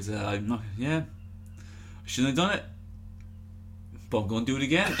 It was I'm not, yeah, I shouldn't have done it, but I'm going to do it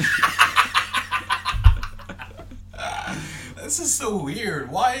again. This is so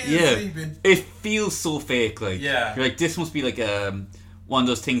weird. Why is Yeah, it even? it feels so fake. Like, Yeah. you're like, this must be like one of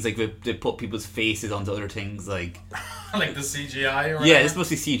those things like they put people's faces onto other things. Like, Like the CGI or whatever? yeah, this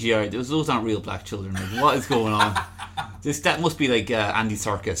must be CGI. Those aren't real black children. Like, what is going on? That must be like Andy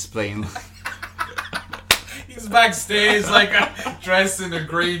Serkis playing. He's backstage, like, dressed in a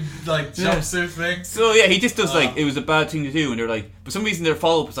green, like, jumpsuit thing. So yeah, he just does like, it was a bad thing to do, and they're like, for some reason their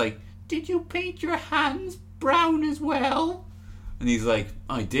follow up was like, "Did you paint your hands brown as well?" And he's like,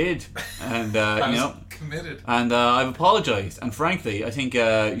 "I did," and I you was know, committed. and I've apologized. And frankly, I think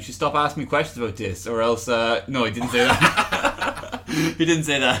you should stop asking me questions about this, or else no, he didn't say that. He didn't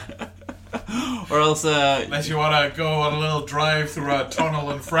say that. Or else Unless you want to go on a little drive through a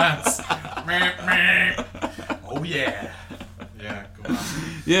tunnel in France. Meh, meh. Oh, yeah. Yeah, go on.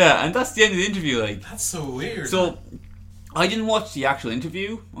 yeah, and that's the end of the interview. Like, That's so weird. so I didn't watch the actual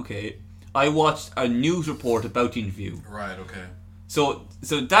interview. Okay, I watched a news report about the interview. Right, okay. So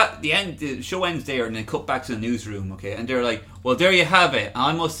that the show ends there, and then cut back to the newsroom. Okay, and they're like, "Well, there you have it." And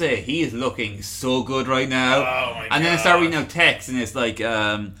I must say, he is looking so good right now. Oh my And then I start reading out text, and it's like,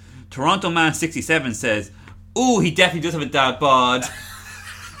 Toronto Man 67 says, "Ooh, he definitely does have a dad bod."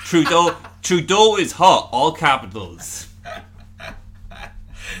 Trudeau is hot, all capitals.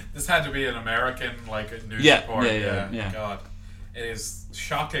 This had to be an American, like, a news Yeah, report. yeah. God. It is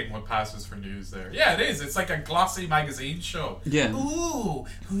shocking what passes for news there. Yeah, it is. It's like a glossy magazine show. Yeah. Ooh,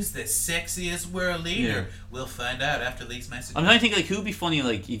 who's the sexiest world leader? Yeah. We'll find out after these messages. I'm trying to think, like, who'd be funny,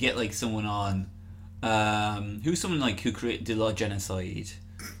 like, you get, like, someone on, who's someone, like, who did a lot of genocide?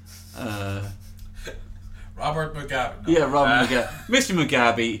 Robert Mugabe. No. Yeah, Robert Mugabe. Mr.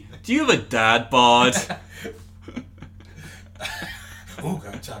 Mugabe, do you have a dad bod?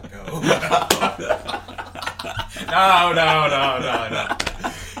 Ooga chaka, ooga. No.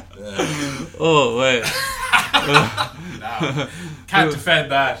 Oh, wait. No. Can't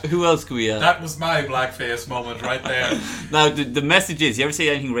defend that. Who else could we have? That was my blackface moment right there. Now, the message is, you ever say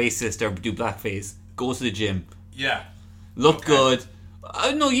anything racist or do blackface, go to the gym. Yeah. Look good. I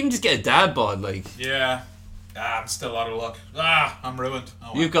don't know, even just get a dad bod, like. Yeah. I'm still out of luck. I'm ruined.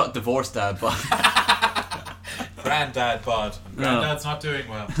 Oh, well. You've got divorced dad bod. Granddad bod. Granddad's not doing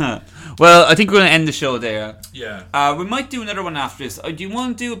well. Well, I think we're going to end the show there. Yeah. We might do another one after this. Do you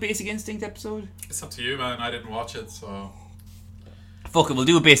want to do a Basic Instinct episode? It's up to you, man. I didn't watch it, so... Fuck it, we'll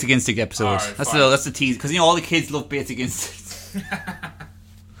do a Basic Instinct episode. Alright, that's fine. the tease, because you know all the kids love Basic Instinct.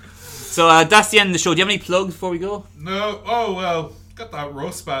 So that's the end of the show. Do you have any plugs before we go? No. Oh, well. Got that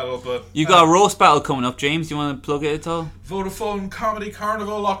roast battle, but... You got a roast battle coming up, James. Do you want to plug it at all? Vodafone Comedy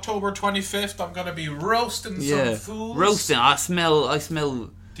Carnival, October 25th. I'm going to be roasting some fools. roasting. I smell.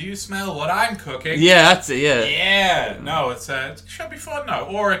 Do Do you smell what I'm cooking? Yeah, that's it. Yeah. Yeah. No, it should be fun now,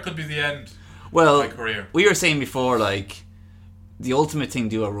 or it could be the end Well, of my career. we were saying before, like, the ultimate thing to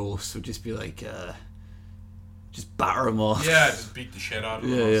do a roast would just be like, just batter them all. Yeah, just beat the shit out of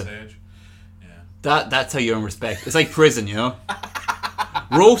them on stage. Yeah. That's how you earn respect. It's like prison, you know.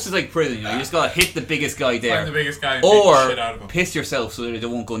 Roast is like prison, you know. You just gotta hit the biggest guy there, Find the biggest guy and beat the shit out of or him. piss yourself so that they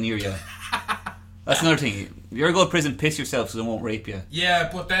won't go near you. That's another thing. If you ever go to prison, piss yourself so they won't rape you. Yeah,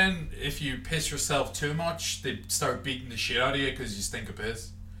 but then if you piss yourself too much, they start beating the shit out of you because you stink of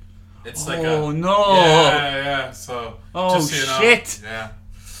piss. It's like Oh no! Yeah. So just so you know, shit! Yeah,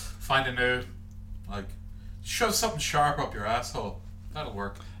 find a new shove something sharp up your asshole. That'll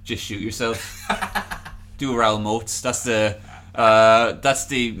work. Just shoot yourself. Do Raoul Moats. That's the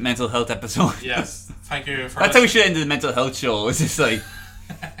mental health episode. Yes. Thank you for That's how we should end the mental health show. It's just like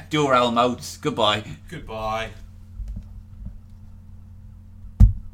do Raoul Moats. Goodbye. Goodbye.